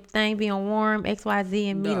thing with thing being warm,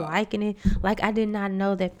 XYZ, and me liking it. Like, I did not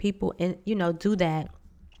know that people, do that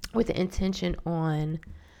with the intention on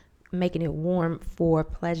making it warm for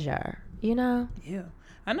pleasure. Yeah.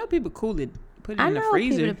 I know people cool it, put it in the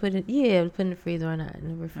freezer. I know people put it in the freezer or not in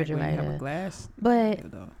the refrigerator. Like have a glass. But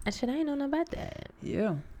I ain't know nothing about that.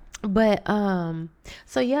 Yeah. But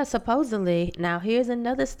supposedly now here's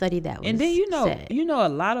another study that was. And then a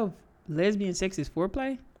lot of lesbian sex is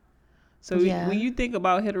foreplay. So when you think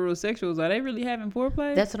about heterosexuals, are they really having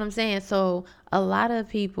foreplay? That's what I'm saying. So a lot of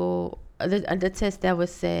people, the test that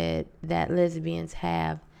was said that lesbians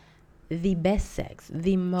have the best sex,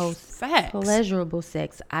 the most pleasurable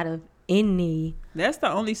sex out of any. That's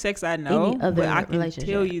the only sex I know, but I can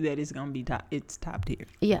tell you that it's gonna be it's top tier.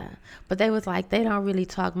 Yeah, but they was like they don't really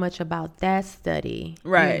talk much about that study,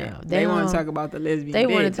 right? They want to talk about the lesbian. They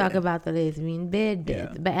want to talk about the lesbian bed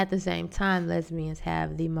death, but at the same time, lesbians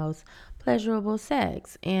have the most pleasurable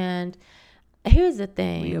sex. And here's the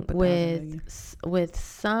thing with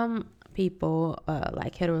some people,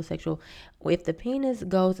 like heterosexual, if the penis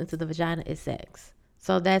goes into the vagina, it's sex.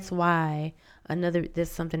 So that's why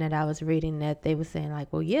there's something that I was reading that they were saying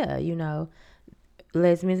like, well, yeah,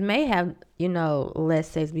 lesbians may have, less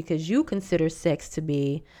sex because you consider sex to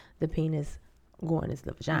be the penis going into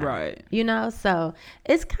the vagina. Right. So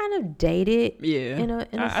it's kind of dated. Yeah. In a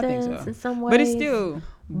sense, I think so. In some ways. But it's still,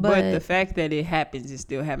 but the fact that it happens is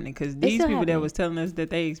still happening because these people that was telling us that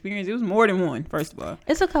they experienced, it was more than one, first of all.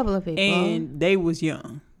 It's a couple of people. And they was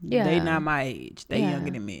young. Yeah. They not my age. They younger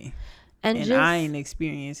than me. And I ain't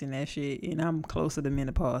experiencing that shit, and I'm closer to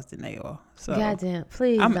menopause than they are. So goddamn,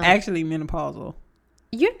 please. I'm actually menopausal.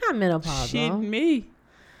 You're not menopausal. Shit, me.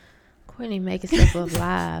 Courtney making stuff up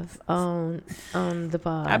live on the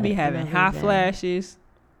pod. I be having hot flashes.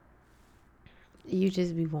 You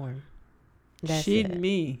just be warm. That's shit, it.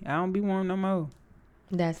 Me. I don't be warm no more.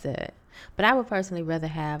 That's it. But I would personally rather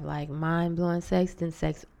have like mind blowing sex than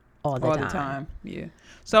sex all the time. Yeah.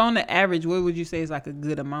 So on the average, what would you say is like a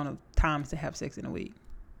good amount of times to have sex in a week?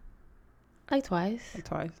 Like twice.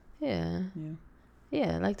 Yeah.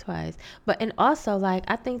 Yeah, like twice. But and also like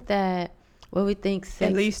I think that what we think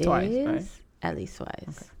sex at least twice, is, right? At least twice.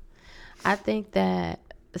 Okay. I think that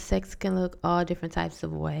sex can look all different types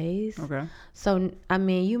of ways. Okay. So I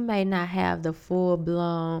mean, you may not have the full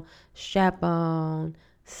blown strap on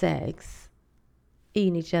sex,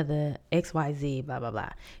 eating each other, XYZ, blah blah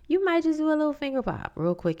blah. You might just do a little finger pop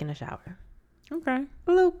real quick in the shower. Okay.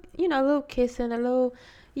 A little kissing, a little,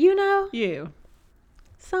 Yeah.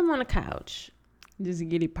 some on the couch. Just to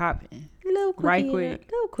get it popping. Little quickie, right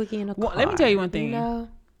quick. Little quickie in a car. Let me tell you one thing. You know?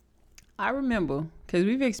 I remember, because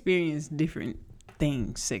we've experienced different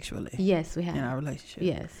things sexually. Yes, we have. In our relationship.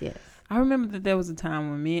 Yes. I remember that there was a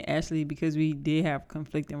time when me and Ashley, because we did have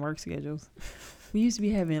conflicting work schedules, we used to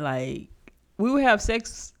be having we would have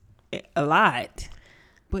sex a lot,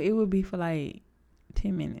 but it would be for 10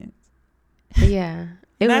 minutes. Yeah.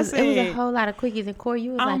 It was a whole lot of quickies, and Corey,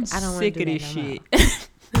 you was I'm like, I don't want to do that sick of this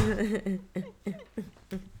shit.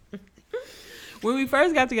 When we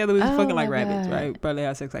first got together, we was fucking like rabbits, right? Probably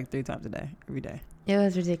had sex 3 times a day, every day. It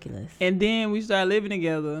was ridiculous. And then we started living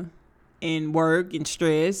together, and work and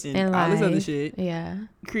stress and all this other shit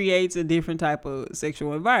creates a different type of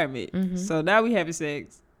sexual environment. Mm-hmm. So now we having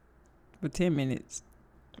sex for 10 minutes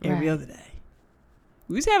every other day.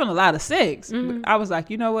 We was having a lot of sex, but I was like,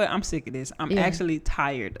 you know what? I'm sick of this. I'm actually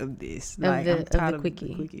tired of this. I'm tired of the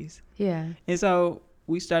quickies. Yeah. And so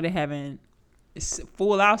we started having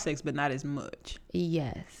full out sex, but not as much.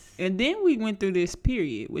 Yes. And then we went through this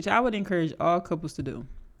period, which I would encourage all couples to do.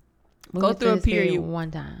 Go through a period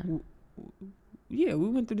one time. Yeah, we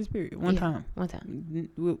went through this period one time.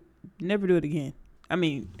 We'll never do it again. I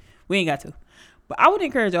mean, we ain't got to. But I would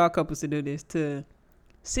encourage all couples to do this, to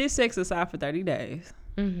set sex aside for 30 days.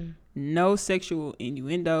 Mm-hmm. No sexual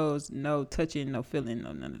innuendos, no touching, no feeling,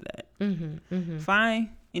 no none of that. Mm-hmm. Mm-hmm. Find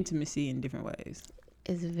intimacy in different ways.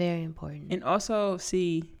 It's very important. And also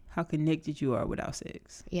see how connected you are without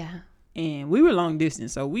sex. Yeah. And we were long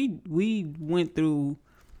distance, so we went through,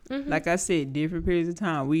 like I said, different periods of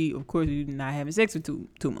time. We, of course, we were not having sex for two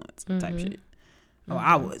months type shit. Oh,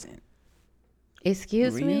 I wasn't.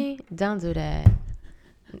 Excuse me? Don't do that.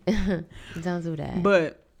 Don't do that.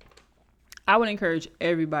 But I would encourage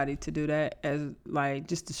everybody to do that, as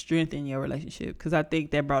just to strengthen your relationship, because I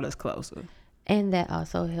think that brought us closer. And that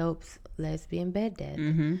also helps lesbian bed death.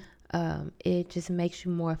 Mm-hmm. It just makes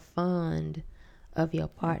you more fond of your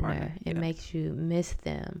partner. It makes you miss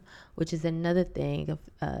them, which is another thing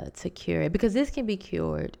to cure it, because this can be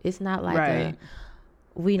cured. It's not like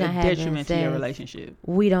we not having detriment sex. To your relationship.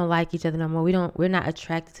 We don't like each other no more. We're not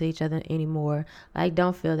attracted to each other anymore.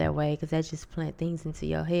 Don't feel that way, because that just plant things into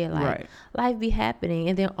your head. Life be happening.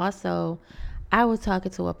 And then also, I was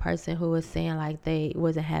talking to a person who was saying they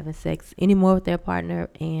wasn't having sex anymore with their partner,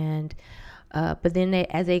 and but then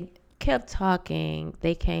as they kept talking,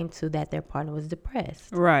 they came to that their partner was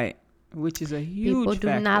depressed. Right. Which is a huge People do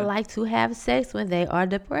factor. not like to have sex when they are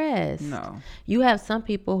depressed. No. You have some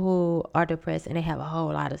people who are depressed and they have a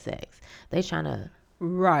whole lot of sex. They trying to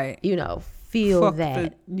feel fuck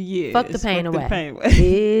that. Fuck the pain away.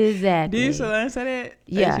 Exactly. Did you say that?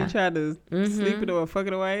 Yeah. You try to sleep it or fuck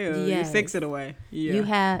it away, or sex it away.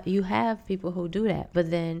 Yeah. You have people who do that, but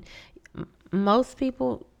then most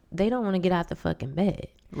people, they don't want to get out the fucking bed.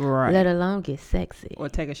 Right. Let alone get sexy. Or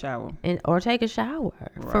take a shower. Or take a shower.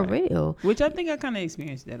 Right. For real. Which I think I kind of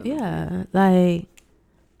experienced that a little bit.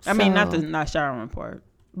 I mean, not the not showering part.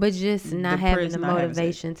 But just not having the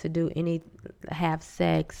motivation to do have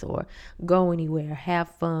sex or go anywhere, have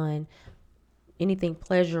fun, anything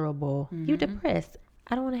pleasurable. Mm-hmm. You depressed.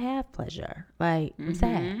 I don't want to have pleasure. I'm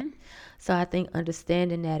sad. So I think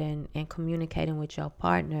understanding that and communicating with your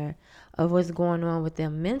partner of what's going on with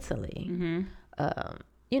them mentally. Mm-hmm.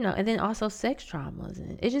 And then also sex traumas,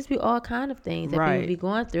 and it just be all kind of things that people be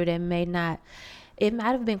going through that it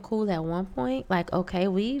might have been cool at one point. Okay,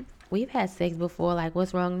 we've had sex before,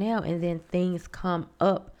 what's wrong now? And then things come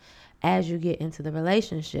up as you get into the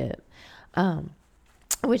relationship.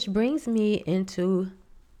 Which brings me into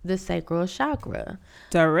the sacral chakra.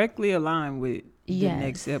 Directly aligned with the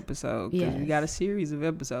next episode, because we got a series of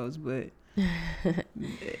episodes, but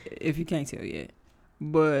if you can't tell yet.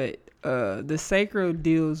 But the sacral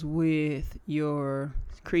deals with your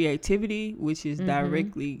creativity, which is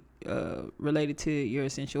directly related to your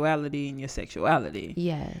sensuality and your sexuality.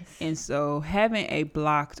 Yes. And so having a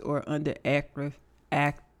blocked or underactive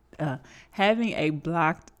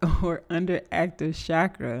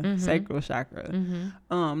chakra, sacral chakra,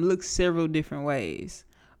 looks several different ways.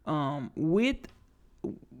 With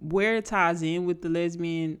where it ties in with the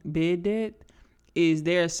lesbian bed death is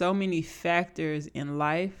there are so many factors in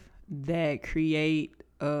life that create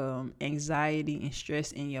anxiety and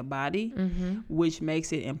stress in your body, which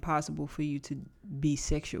makes it impossible for you to be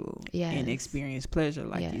sexual and experience pleasure,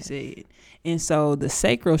 like you said. And so the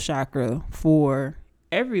sacral chakra for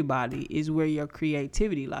everybody is where your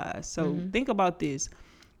creativity lies. So think about this.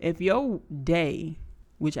 If your day,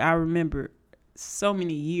 which I remember so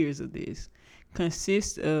many years of this,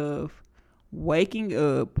 consists of waking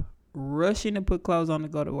up, rushing to put clothes on to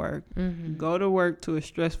go to work, go to work to a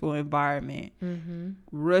stressful environment,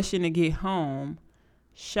 rushing to get home,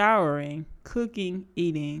 showering, cooking,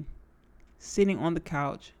 eating, sitting on the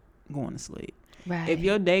couch, going to sleep. Right. If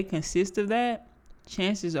your day consists of that,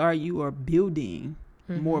 chances are you are building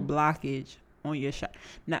more blockage on your shot.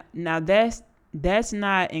 Now that's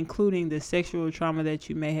not including the sexual trauma that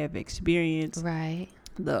you may have experienced. Right.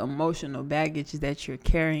 The emotional baggage that you're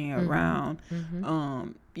carrying around,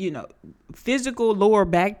 physical lower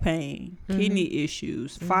back pain, kidney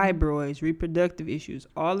issues, fibroids, reproductive issues.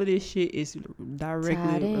 All of this shit is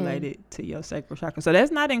directly related to your sacral chakra. So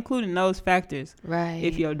that's not including those factors. Right.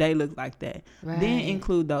 If your day looks like that, then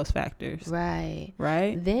include those factors. Right.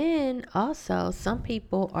 Right. Then also, some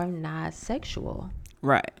people are not sexual.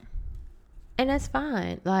 Right. And that's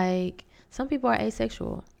fine. Like, some people are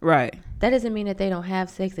asexual. Right. That doesn't mean that they don't have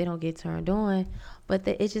sex, they don't get turned on, but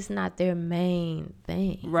it's just not their main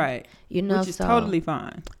thing. Right. You know, which is totally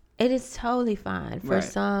fine. It is totally fine. For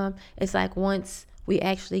some, it's like once we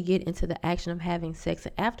actually get into the action of having sex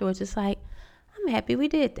and afterwards, it's like, I'm happy we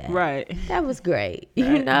did that. Right. That was great.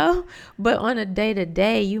 You know? But on a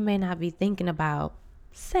day-to-day, you may not be thinking about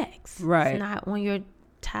sex. Right. It's not one of your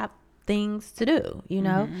top things to do, you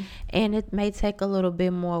know? And it may take a little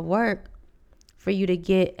bit more work for you to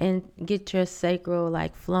get your sacral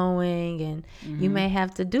like flowing, and you may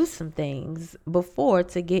have to do some things before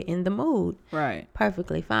to get in the mood. Right.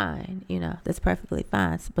 Perfectly fine. You know, that's perfectly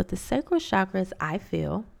fine. But the sacral chakras, I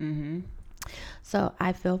feel. So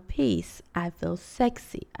I feel peace. I feel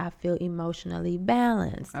sexy. I feel emotionally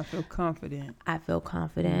balanced. I feel confident. I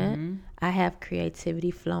have creativity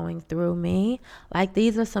flowing through me. Like,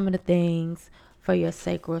 these are some of the things for your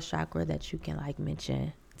sacral chakra that you can like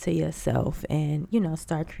mention to yourself, and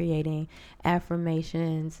start creating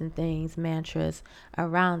affirmations and things, mantras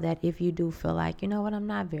around that if you do feel like, you know what, I'm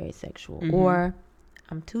not very sexual, or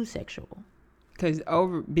I'm too sexual. Because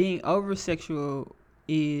being over sexual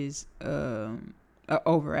is an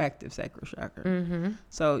overactive sacral chakra.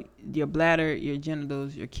 So your bladder, your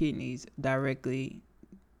genitals, your kidneys directly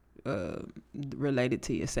related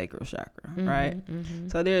to your sacral chakra, right?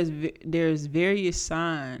 So there's various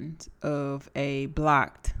signs of a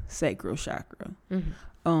blocked sacral chakra.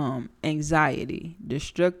 Anxiety,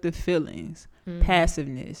 destructive feelings,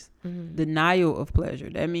 passiveness, denial of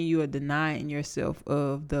pleasure. That means you are denying yourself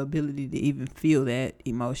of the ability to even feel that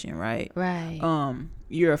emotion, right?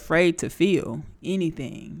 You're afraid to feel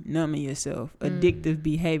anything, numbing yourself, addictive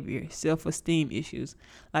behavior, self-esteem issues.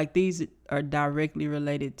 Like, these are directly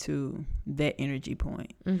related to that energy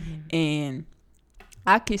point. And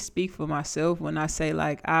I can speak for myself when I say,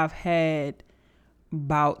 like, I've had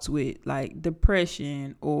bouts with like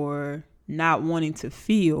depression or not wanting to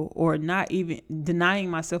feel or not even denying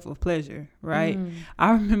myself of pleasure, right?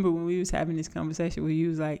 I remember when we was having this conversation where you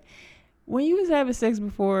was like, when you was having sex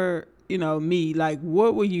before, me, like,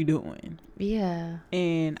 what were you doing? Yeah.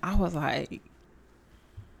 And I was like,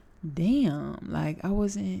 damn, like, I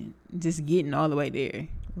wasn't just getting all the way there.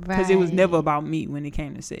 Because it was never about me when it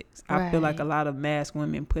came to sex. I feel like a lot of masked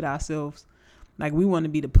women put ourselves, like, we want to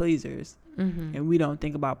be the pleasers, and we don't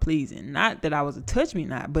think about pleasing. Not that I was a touch me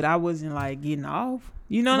not, but I wasn't like getting off.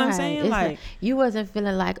 You know what I'm saying? Like, you wasn't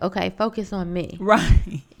feeling like, okay, focus on me.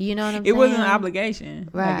 Right. You know what I'm saying? It wasn't an obligation.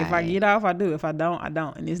 Right. Like, if I get off, I do. If I don't, I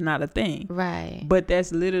don't. And it's not a thing. Right. But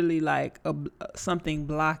that's literally like something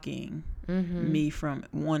blocking me from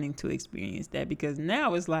wanting to experience that. Because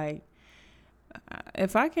now it's like,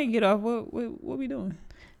 if I can't get off, what we doing?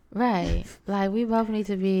 Right. Like, we both need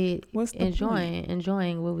to be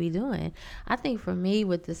enjoying what we doing. I think for me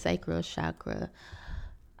with the sacral chakra,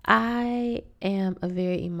 I am a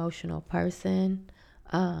very emotional person.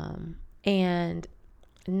 And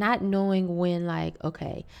not knowing when, like,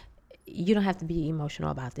 okay, you don't have to be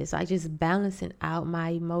emotional about this. Like, just balancing out my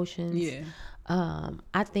emotions. Yeah.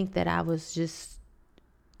 I think that I was just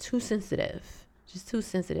too sensitive.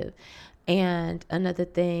 And another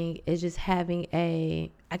thing is just having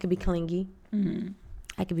I could be clingy.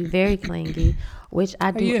 I could be very clingy, which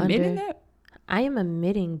I do. Are you admitting that? I am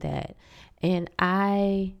admitting that. And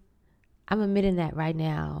I'm admitting that right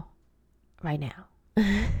now.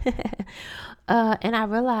 And I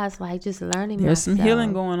realized, like, just learning There's myself. some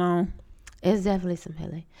healing going on. It's definitely some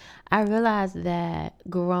healing. I realized that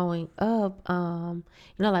growing up,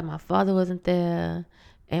 like, my father wasn't there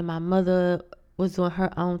and my mother was doing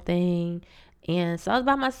her own thing. And so I was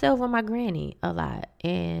by myself with my granny a lot.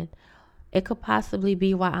 And it could possibly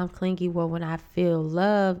be why I'm clingy. Well, when I feel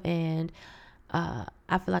love and I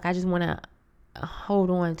feel like I just want to hold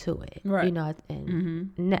on to it, right. you know,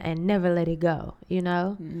 and and never let it go, you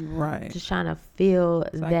know, right. Just trying to fill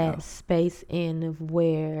that space in of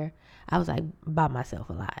where I was like by myself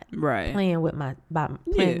a lot, right, playing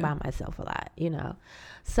by myself a lot, you know.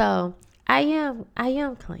 So I am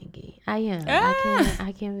clingy. I am.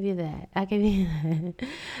 I can be that. I can be that.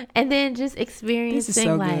 And then just experiencing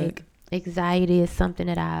so like anxiety is something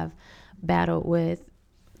that I've battled with,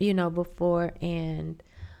 you know, before, and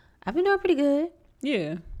I've been doing pretty good.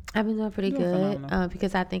 Yeah. I've been doing pretty good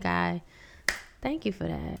because I think thank you for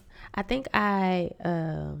that. I think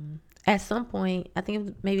at some point, I think it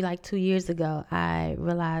was maybe like 2 years ago, I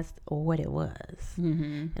realized what it was,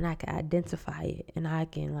 and I could identify it, and I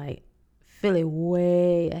can like feel it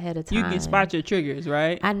way ahead of time. You can spot your triggers,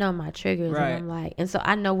 right? I know my triggers, right. And I'm like, and so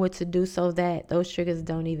I know what to do so that those triggers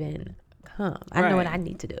don't even come. I know what I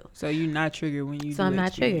need to do. So you're not triggered when you. So I'm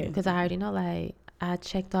not triggered because I already know, like, I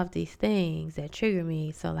checked off these things that trigger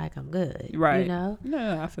me, so like I'm good, right? You know?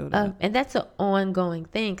 No, I feel that, and that's an ongoing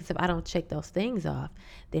thing because if I don't check those things off,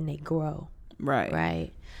 then they grow,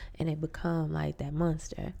 right, and they become like that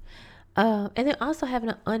monster. And then also having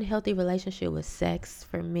an unhealthy relationship with sex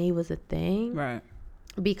for me was a thing, right?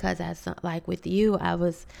 Because like with you, I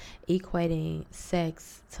was equating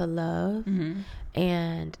sex to love,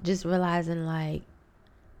 and just realizing like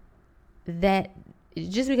that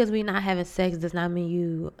just because we're not having sex does not mean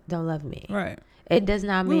you don't love me, right? It does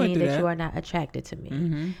not mean that you are not attracted to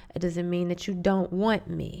me. It doesn't mean that you don't want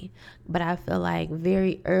me. But I feel like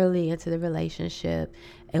very early into the relationship,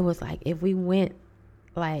 it was like if we went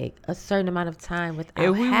like a certain amount of time without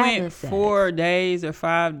having sex. If we went 4 days or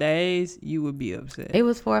 5 days, you would be upset. It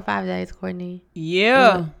was 4 or 5 days, Courtney.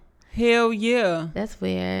 Yeah. Hell yeah. That's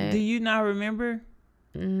weird. Do you not remember?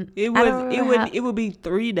 It would be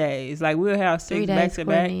 3 days. Like we'll have sex back to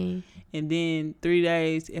back. And then 3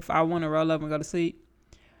 days, if I want to roll up and go to sleep,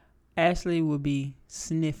 Ashley would be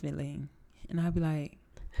sniffling. And I'd be like,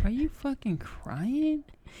 are you fucking crying?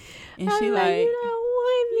 And she like, you don't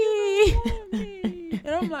want me. And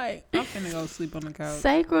I'm like, I'm finna go sleep on the couch.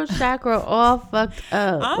 Sacral chakra all fucked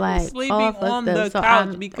up. I'm like, sleeping on the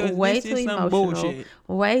couch because way this too is some emotional, bullshit.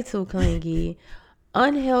 Way too clingy.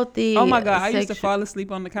 Unhealthy. Oh my God, I used to fall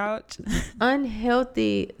asleep on the couch.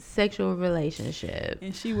 Unhealthy sexual relationship.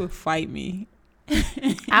 And she would fight me.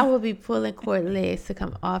 I would be pulling cord legs to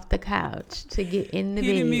come off the couch to get in the bed.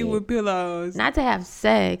 Hitting me with pillows. Not to have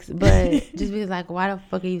sex, but just be like, why the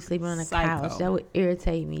fuck are you sleeping on the couch? That would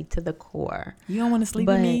irritate me to the core. You don't want to sleep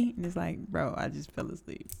with me? And it's like, bro, I just fell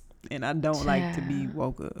asleep. And I don't like to be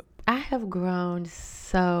woke up. I have grown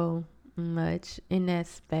so much in that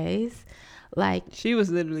space. Like, she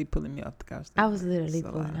was literally pulling me off the couch. I was literally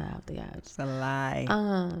pulling her off the couch. It's a lie.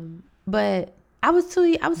 But I was too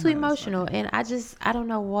emotional, and I don't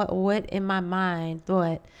know what in my mind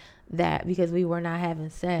thought that because we were not having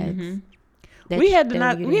sex, we had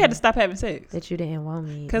to stop having sex. That you didn't want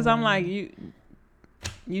me. Because I'm like,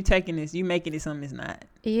 you taking this, you making it something it's not.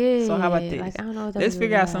 Yeah. So how about this? Like, I don't know what let's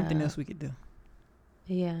figure out something else we could do.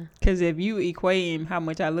 Yeah. Because if you equating how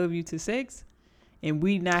much I love you to sex, and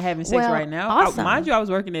we not having sex right now, mind you, I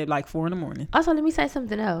was working at like 4 a.m. Also, let me say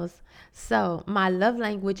something else. So my love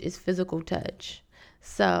language is physical touch.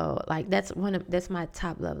 So like that's my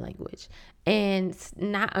top love language. And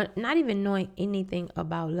not even knowing anything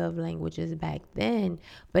about love languages back then,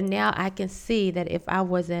 but now I can see that if I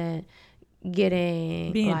wasn't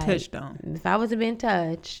being touched on, if I wasn't being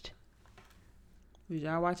touched, was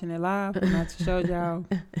y'all watching it live? I'm not to show y'all.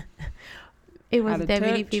 It wasn't that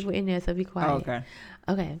many people in there, so be quiet.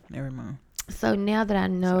 Oh, okay. Never mind. So now that I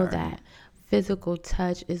know that physical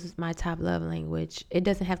touch is my top love language, it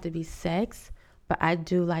doesn't have to be sex, but I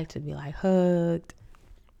do like to be like hugged.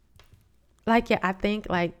 Like, yeah, I think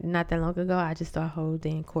like not that long ago, I just started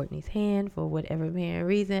holding Courtney's hand for whatever apparent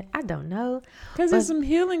reason. I don't know. Because there's some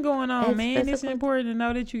healing going on, man. It's important to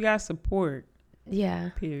know that you got support.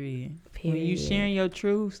 Yeah. Period. When you sharing your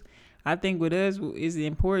truths, I think with us, it's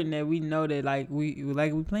important that we know that like we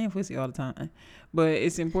playing pussy all the time, but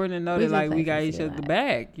it's important to know that like we got each other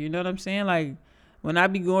back. You know what I'm saying? Like when I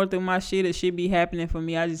be going through my shit, or shit be happening for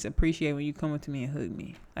me, I just appreciate when you come up to me and hug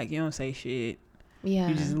me. Like you don't say shit. Yeah.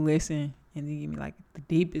 You just listen and then give me like the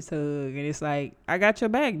deepest hug, and it's like I got your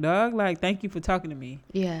back, dog. Like thank you for talking to me.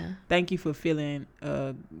 Yeah. Thank you for feeling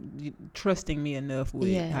trusting me enough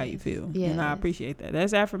with how you feel. Yes. And I appreciate that.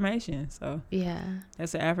 That's affirmation. So yeah,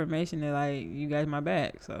 that's an affirmation that like you got my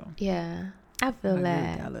back. So yeah, I feel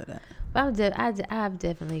that. I love that. But I've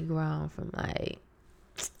definitely grown from like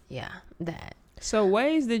that. So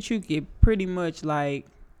ways that you could pretty much like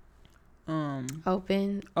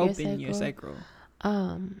open your sacral.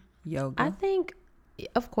 Yoga. I think,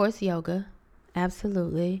 of course, yoga,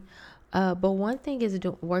 absolutely. But one thing is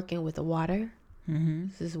working with water. Mm-hmm.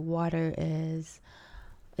 This water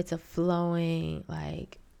it's a flowing,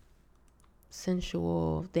 like,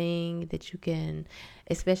 sensual thing that you can,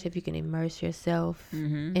 especially if you can immerse yourself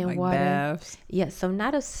in like water. Baths. Yeah, so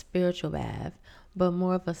not a spiritual bath, but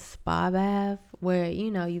more of a spa bath where,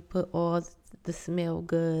 you put all the smell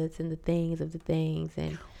goods and the things and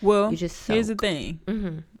you just soak. Here's the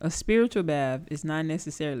thing. A spiritual bath is not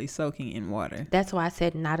necessarily soaking in water. That's why I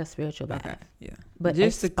said not a spiritual bath. Okay, yeah. But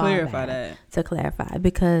just to clarify that. To clarify,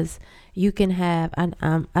 because you can have, I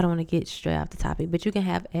don't want to get straight off the topic, but you can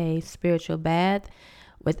have a spiritual bath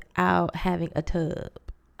without having a tub.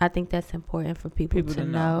 I think that's important for people to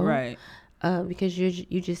know. Right. Because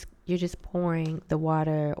you're just pouring the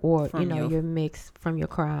water, or From your mix from your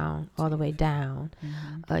crown all the way down.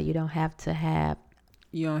 You don't have to have.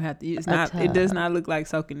 You don't have to. It's not. It does not look like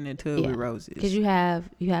soaking in a tub with roses. Because you have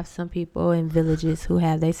some people in villages who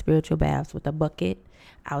have their spiritual baths with a bucket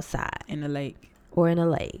outside in a lake or in a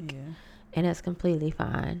lake. Yeah. And that's completely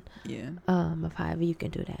fine. Yeah. If however you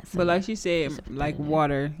can do that. But like she said, like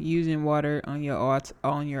water, using water on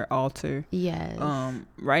your altar. Yes.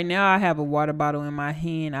 Right now I have a water bottle in my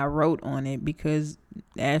hand. I wrote on it because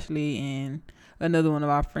Ashley and another one of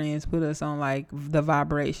our friends put us on like the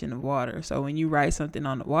vibration of water. So when you write something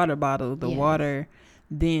on the water bottle, the water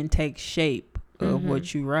then takes shape of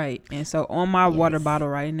what you write. And so on my water bottle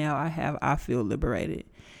right now, I feel liberated.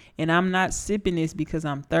 And I'm not sipping this because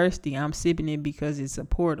I'm thirsty. I'm sipping it because it's a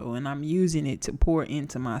portal, and I'm using it to pour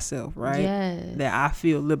into myself, right? Yes. That I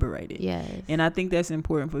feel liberated. Yes. And I think that's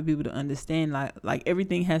important for people to understand. Like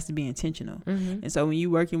everything has to be intentional. And so when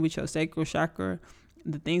you're working with your sacral chakra,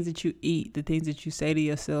 the things that you eat, the things that you say to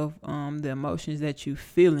yourself, the emotions that you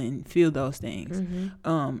feel those things.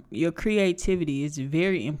 Your creativity is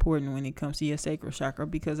very important when it comes to your sacral chakra,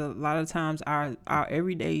 because a lot of times our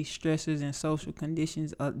everyday stressors and social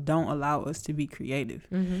conditions don't allow us to be creative.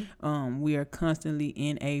 We are constantly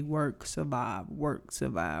in a work survive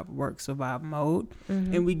mode,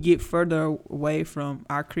 and we get further away from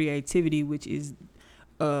our creativity, which is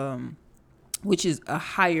a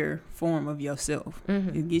higher form of yourself.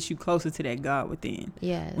 It gets you closer to that God within.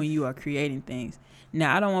 Yes. When you are creating things.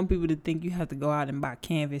 Now, I don't want people to think you have to go out and buy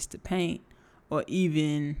canvas to paint, or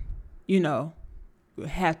even,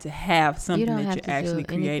 have to have something that you're actually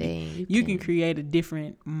creating. You can create a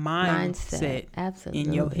different mindset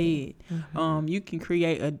in your head. You can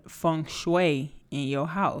create a feng shui in your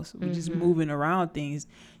house, just moving around things.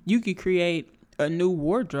 You could create a new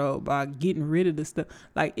wardrobe by getting rid of the stuff.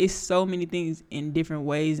 Like, it's so many things in different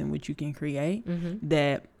ways in which you can create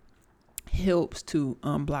that helps to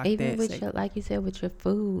unblock even that. With your, like you said, with your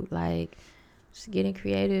food, like just getting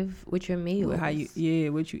creative with your meals. With what you eat.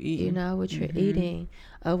 What you're eating.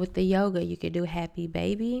 With the yoga, you could do happy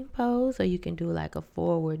baby pose, or you can do like a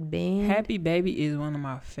forward bend. Happy baby is one of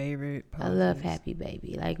my favorite poses. I love happy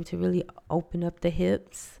baby, like to really open up the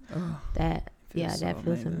hips. That feels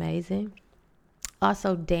amazing.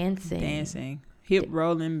 Also dancing, hip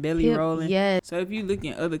rolling, belly rolling. Yes. So if you look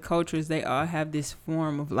in other cultures, they all have this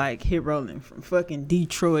form of like hip rolling from fucking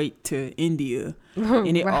Detroit to India,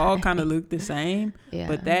 and it all kind of look the same. Yeah.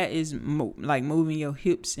 But that is like moving your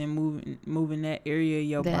hips and moving that area of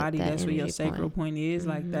your body. That's where your sacral point is.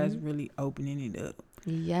 Like, that's really opening it up.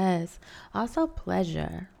 Yes. Also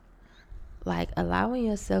pleasure. Like allowing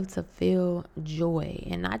yourself to feel joy,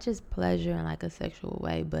 and not just pleasure in like a sexual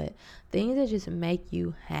way, but things that just make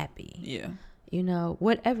you happy. Yeah.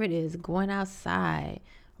 Whatever it is, going outside,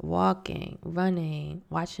 walking, running,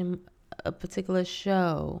 watching a particular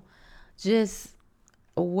show, just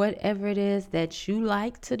whatever it is that you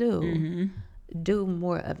like to do, do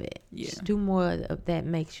more of it. Yeah. Just do more of that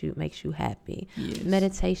makes you happy. Yes.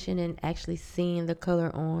 Meditation and actually seeing the color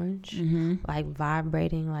orange, like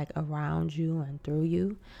vibrating like around you and through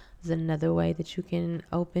you, is another way that you can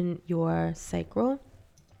open your sacral.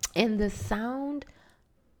 And the sound,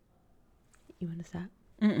 you want to stop?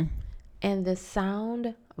 And the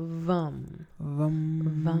sound vum.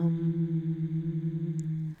 Vum.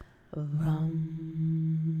 Vum. Vum.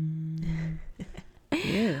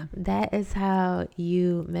 Yeah. That is how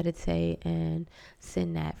you meditate and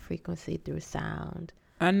send that frequency through sound.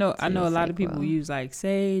 I know a lot of people use like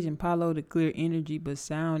sage and palo to clear energy, but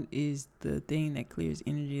sound is the thing that clears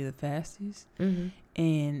energy the fastest.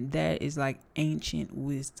 And that is like ancient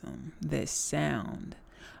wisdom, that sound.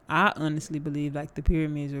 I honestly believe like the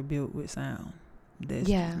pyramids were built with sound. That's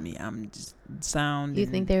just me. I'm just sound. You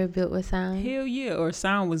think they were built with sound? Hell yeah. Or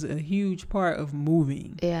sound was a huge part of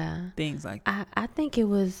moving. Yeah. Things like that. I think it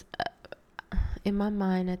was in my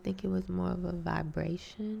mind, I think it was more of a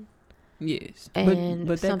vibration. Yes, and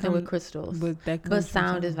but something with crystals. But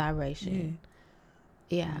sound is vibration.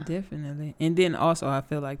 Yeah, definitely. And then also, I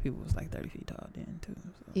feel like people was like 30 feet tall then too.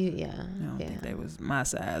 So yeah, I don't think they was my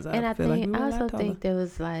size. And I also think there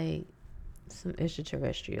was like some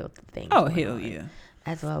extraterrestrial things. Oh hell yeah,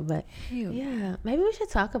 as well. But yeah, maybe we should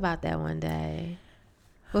talk about that one day.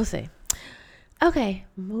 We'll see. Okay,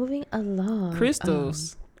 moving along.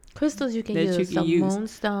 Crystals. Crystals you can use.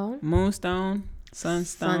 Moonstone,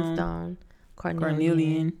 sunstone,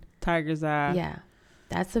 carnelian, tiger's eye. Yeah,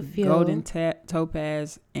 that's a few. Golden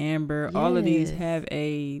topaz, amber. Yes. All of these have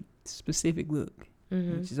a specific look,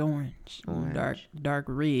 which is orange, dark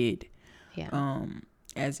red. Yeah.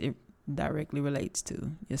 As it directly relates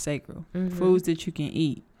to your sacral. Foods that you can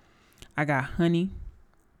eat. I got honey,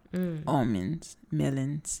 almonds,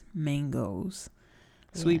 melons, mangoes,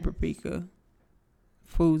 sweet paprika.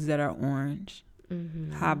 Foods that are orange,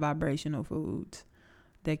 high vibrational foods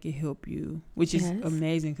that can help you, which is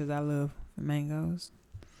amazing because I love mangoes.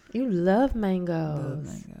 You love mangoes. Love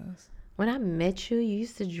mangoes. When I met you, you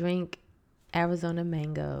used to drink Arizona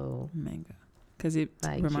mango. Because it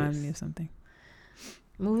reminds me of something.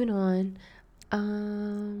 Moving on.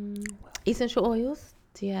 Essential oils.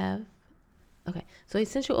 Do you have? Okay. So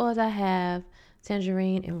essential oils I have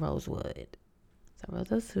tangerine and rosewood. So I wrote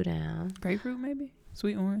those two down. Grapefruit maybe?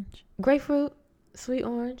 Sweet orange. Grapefruit. Sweet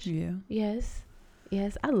orange. Yeah. Yes.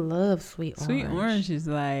 I love sweet orange. Sweet orange is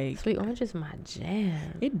like... Sweet orange is my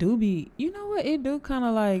jam. It do be... You know what? It do kind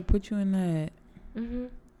of like put you in that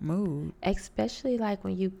mood. Especially like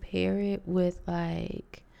when you pair it with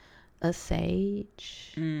like a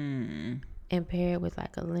sage. And pair it with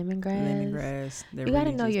like a lemongrass. You got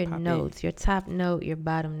to know your notes. Your top note, your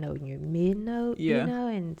bottom note, and your mid note. Yeah. You know,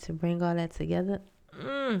 and to bring all that together.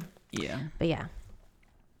 Yeah. But yeah.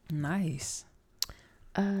 Nice.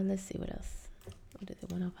 Let's see what else. What is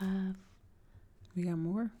it? 105. We got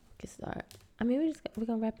more. Get started. I mean, we're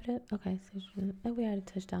gonna wrap it up. Okay. So we already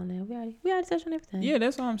touched on that. We already touched on everything. Yeah,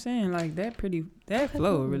 that's what I'm saying. Like that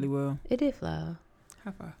flowed really well. It did flow.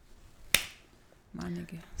 High five. My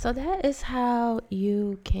nigga. So that is how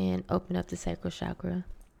you can open up the sacral chakra.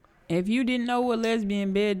 If you didn't know what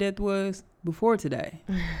lesbian bed death was before today,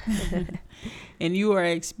 and you are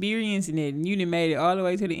experiencing it, and you done made it all the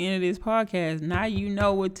way to the end of this podcast, now you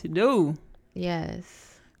know what to do.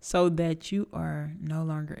 Yes. So that you are no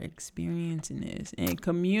longer experiencing this. And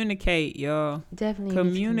communicate, y'all. Definitely.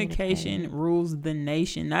 Communication rules the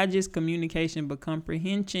nation. Not just communication, but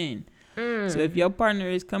comprehension. So if your partner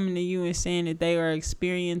is coming to you and saying that they are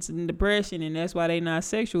experiencing depression and that's why they not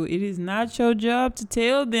sexual, it is not your job to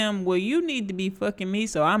tell them, well, you need to be fucking me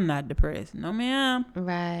so I'm not depressed. No, ma'am.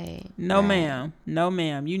 Right. No, ma'am. No,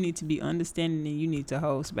 ma'am. You need to be understanding and you need to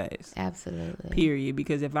hold space. Absolutely. Period.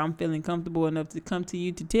 Because if I'm feeling comfortable enough to come to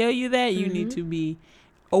you to tell you that, you need to be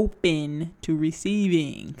open to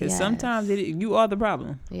receiving. Because sometimes you are the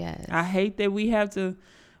problem. Yes. I hate that we have to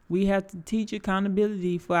teach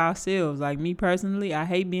accountability for ourselves. Like me personally, I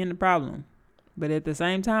hate being the problem. But at the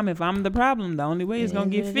same time, if I'm the problem, the only way it's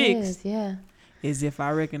going to get fixed is if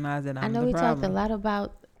I recognize that I'm the problem. I know we talked a lot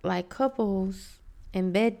about like couples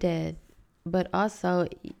and bed dead, but also,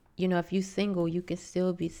 you know, if you're single, you can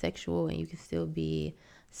still be sexual and you can still be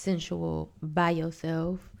sensual by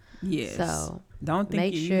yourself. Yes. So don't think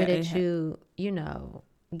make sure that you know,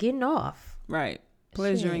 getting off. Right.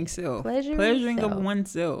 Pleasuring self. Pleasuring of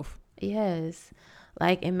oneself. Yes.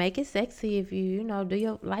 Like, and make it sexy if you know,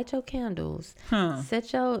 light your candles.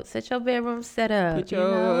 Set your bedroom set up. Put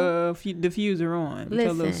your diffuser on. Put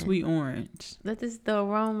your little sweet orange. Let the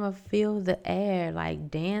aroma fill the air. Like,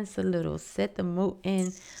 dance a little. Set the mood.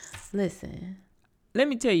 And listen. Let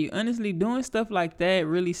me tell you, honestly, doing stuff like that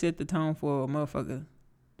really set the tone for a motherfucker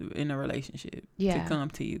in a relationship to come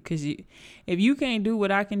to you. Because if you can't do what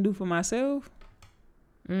I can do for myself,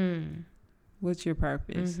 what's your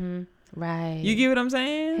purpose? Right. You get what I'm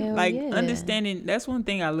saying? Hell like, yeah. understanding. That's one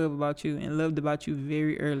thing I love about you and loved about you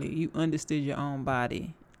very early. You understood your own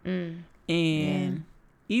body. And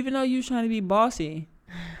even though you trying to be bossy,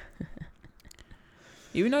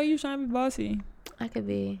 I could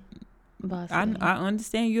be bossy. I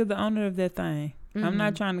understand you're the owner of that thing. I'm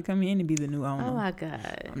not trying to come in and be the new owner. Oh my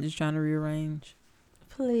God. I'm just trying to rearrange.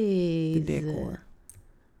 Please. The decor.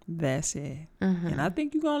 That's it. And I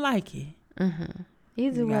think you're going to like it.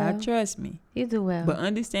 You do well. God, trust me. You do well. But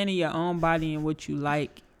understanding your own body and what you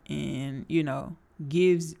like and, you know,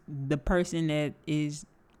 gives the person that is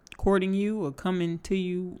courting you or coming to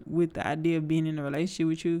you with the idea of being in a relationship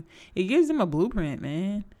with you, it gives them a blueprint,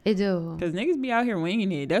 man. It do. Because niggas be out here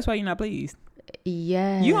winging it. That's why you're not pleased.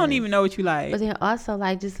 Yeah. You don't even know what you like. But then also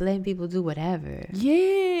like just letting people do whatever.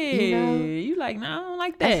 Yeah. You like, no, I don't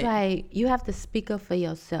like that. It's like you have to speak up for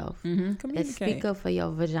yourself. Communicate. And speak up for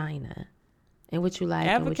your vagina and what you like.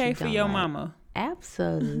 Advocate and what you for don't your like. mama.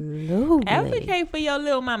 Absolutely. Advocate for your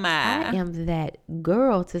little mama. I am that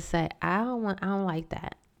girl to say I don't like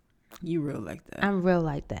that. You real like that. I'm real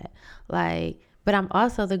like that. Like, but I'm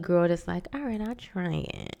also the girl that's like, all right, I'll try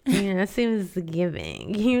it. You know, as soon as it's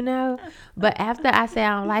giving, you know. But after I say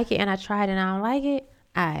I don't like it and I tried and I don't like it,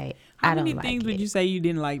 I don't like it. How many things would you say you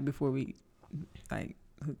didn't like before we like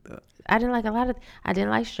hooked up? I didn't like a lot of. I didn't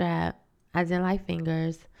like strap. I didn't like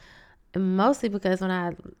fingers. And mostly because when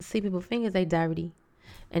I see people's fingers, they dirty.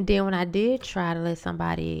 And then when I did try to let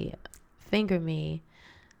somebody finger me,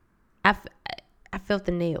 I felt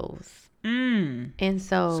the nails. And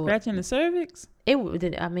so scratching the cervix. I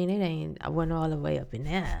wasn't all the way up in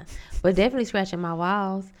there, but definitely scratching my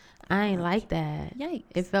walls. I ain't like that. Yikes!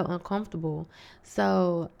 It felt uncomfortable.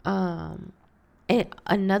 So, and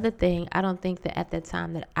another thing, I don't think that at that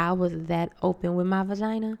time that I was that open with my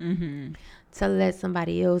vagina to let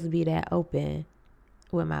somebody else be that open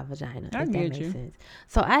with my vagina. I if get that makes you. sense.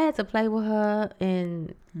 So I had to play with her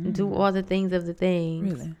and do all the things of the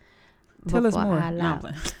things. Really? Tell us more.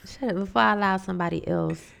 Before I allow somebody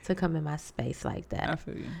else to come in my space like that. I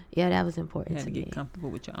feel you. Yeah, that was important You had to to me. get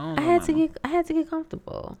comfortable with your own. I had to get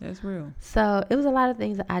comfortable. That's real. So it was a lot of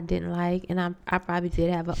things that I didn't like, and I probably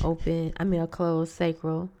did have a closed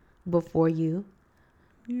sacral before you.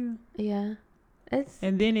 Yeah. Yeah.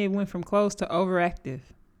 And then it went from closed to overactive.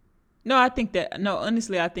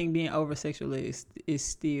 Honestly, I think being over sexual is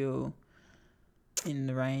still in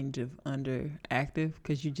the range of underactive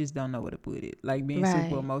because you just don't know what to put it. Like being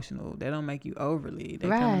super emotional, that don't make you overly. They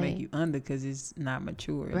kind of make you under because it's not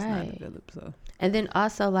mature. It's not developed. So. And then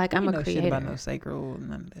also like I'm a creator. Shit about no sacral,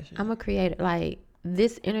 none of that shit. I'm a creator. Like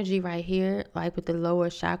this energy right here, like with the lower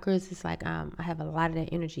chakras, it's like I have a lot of that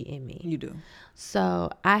energy in me. You do.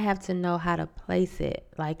 So I have to know how to place it.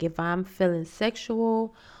 Like if I'm feeling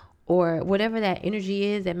sexual or whatever that energy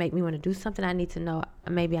is that make me want to do something, I need to know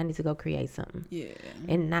maybe I need to go create something. Yeah.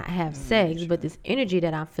 And not have sex, but this energy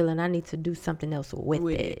that I'm feeling, I need to do something else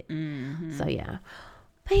with it. So yeah.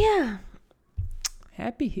 But yeah.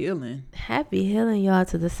 Happy healing. Happy healing, y'all,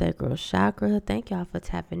 to the sacral chakra. Thank y'all for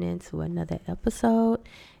tapping into another episode.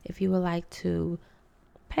 If you would like to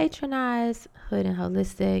patronize Hood and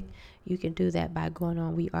Holistic, you can do that by going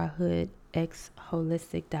on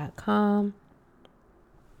wearehoodxholistic.com.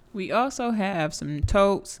 We also have some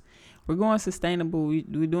totes. We're going sustainable.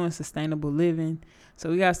 We're doing sustainable living. So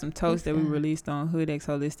we got some totes that we released on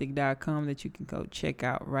hoodxholistic.com that you can go check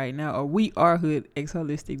out right now. Or we are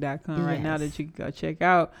hoodxholistic.com right now that you can go check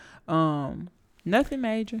out. Nothing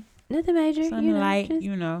major. Something light, just,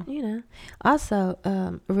 you know.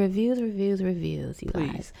 Also, reviews, you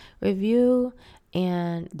Please. guys. Review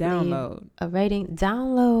and download a rating.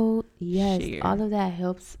 Download. Yes. Share. All of that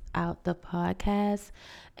helps out the podcast.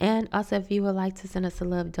 And also, if you would like to send us a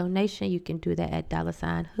love donation, you can do that at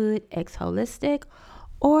 $HoodXHolistic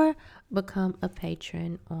or become a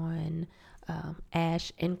patron on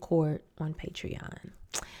Ash and Court on Patreon.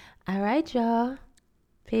 All right, y'all.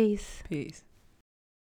 Peace.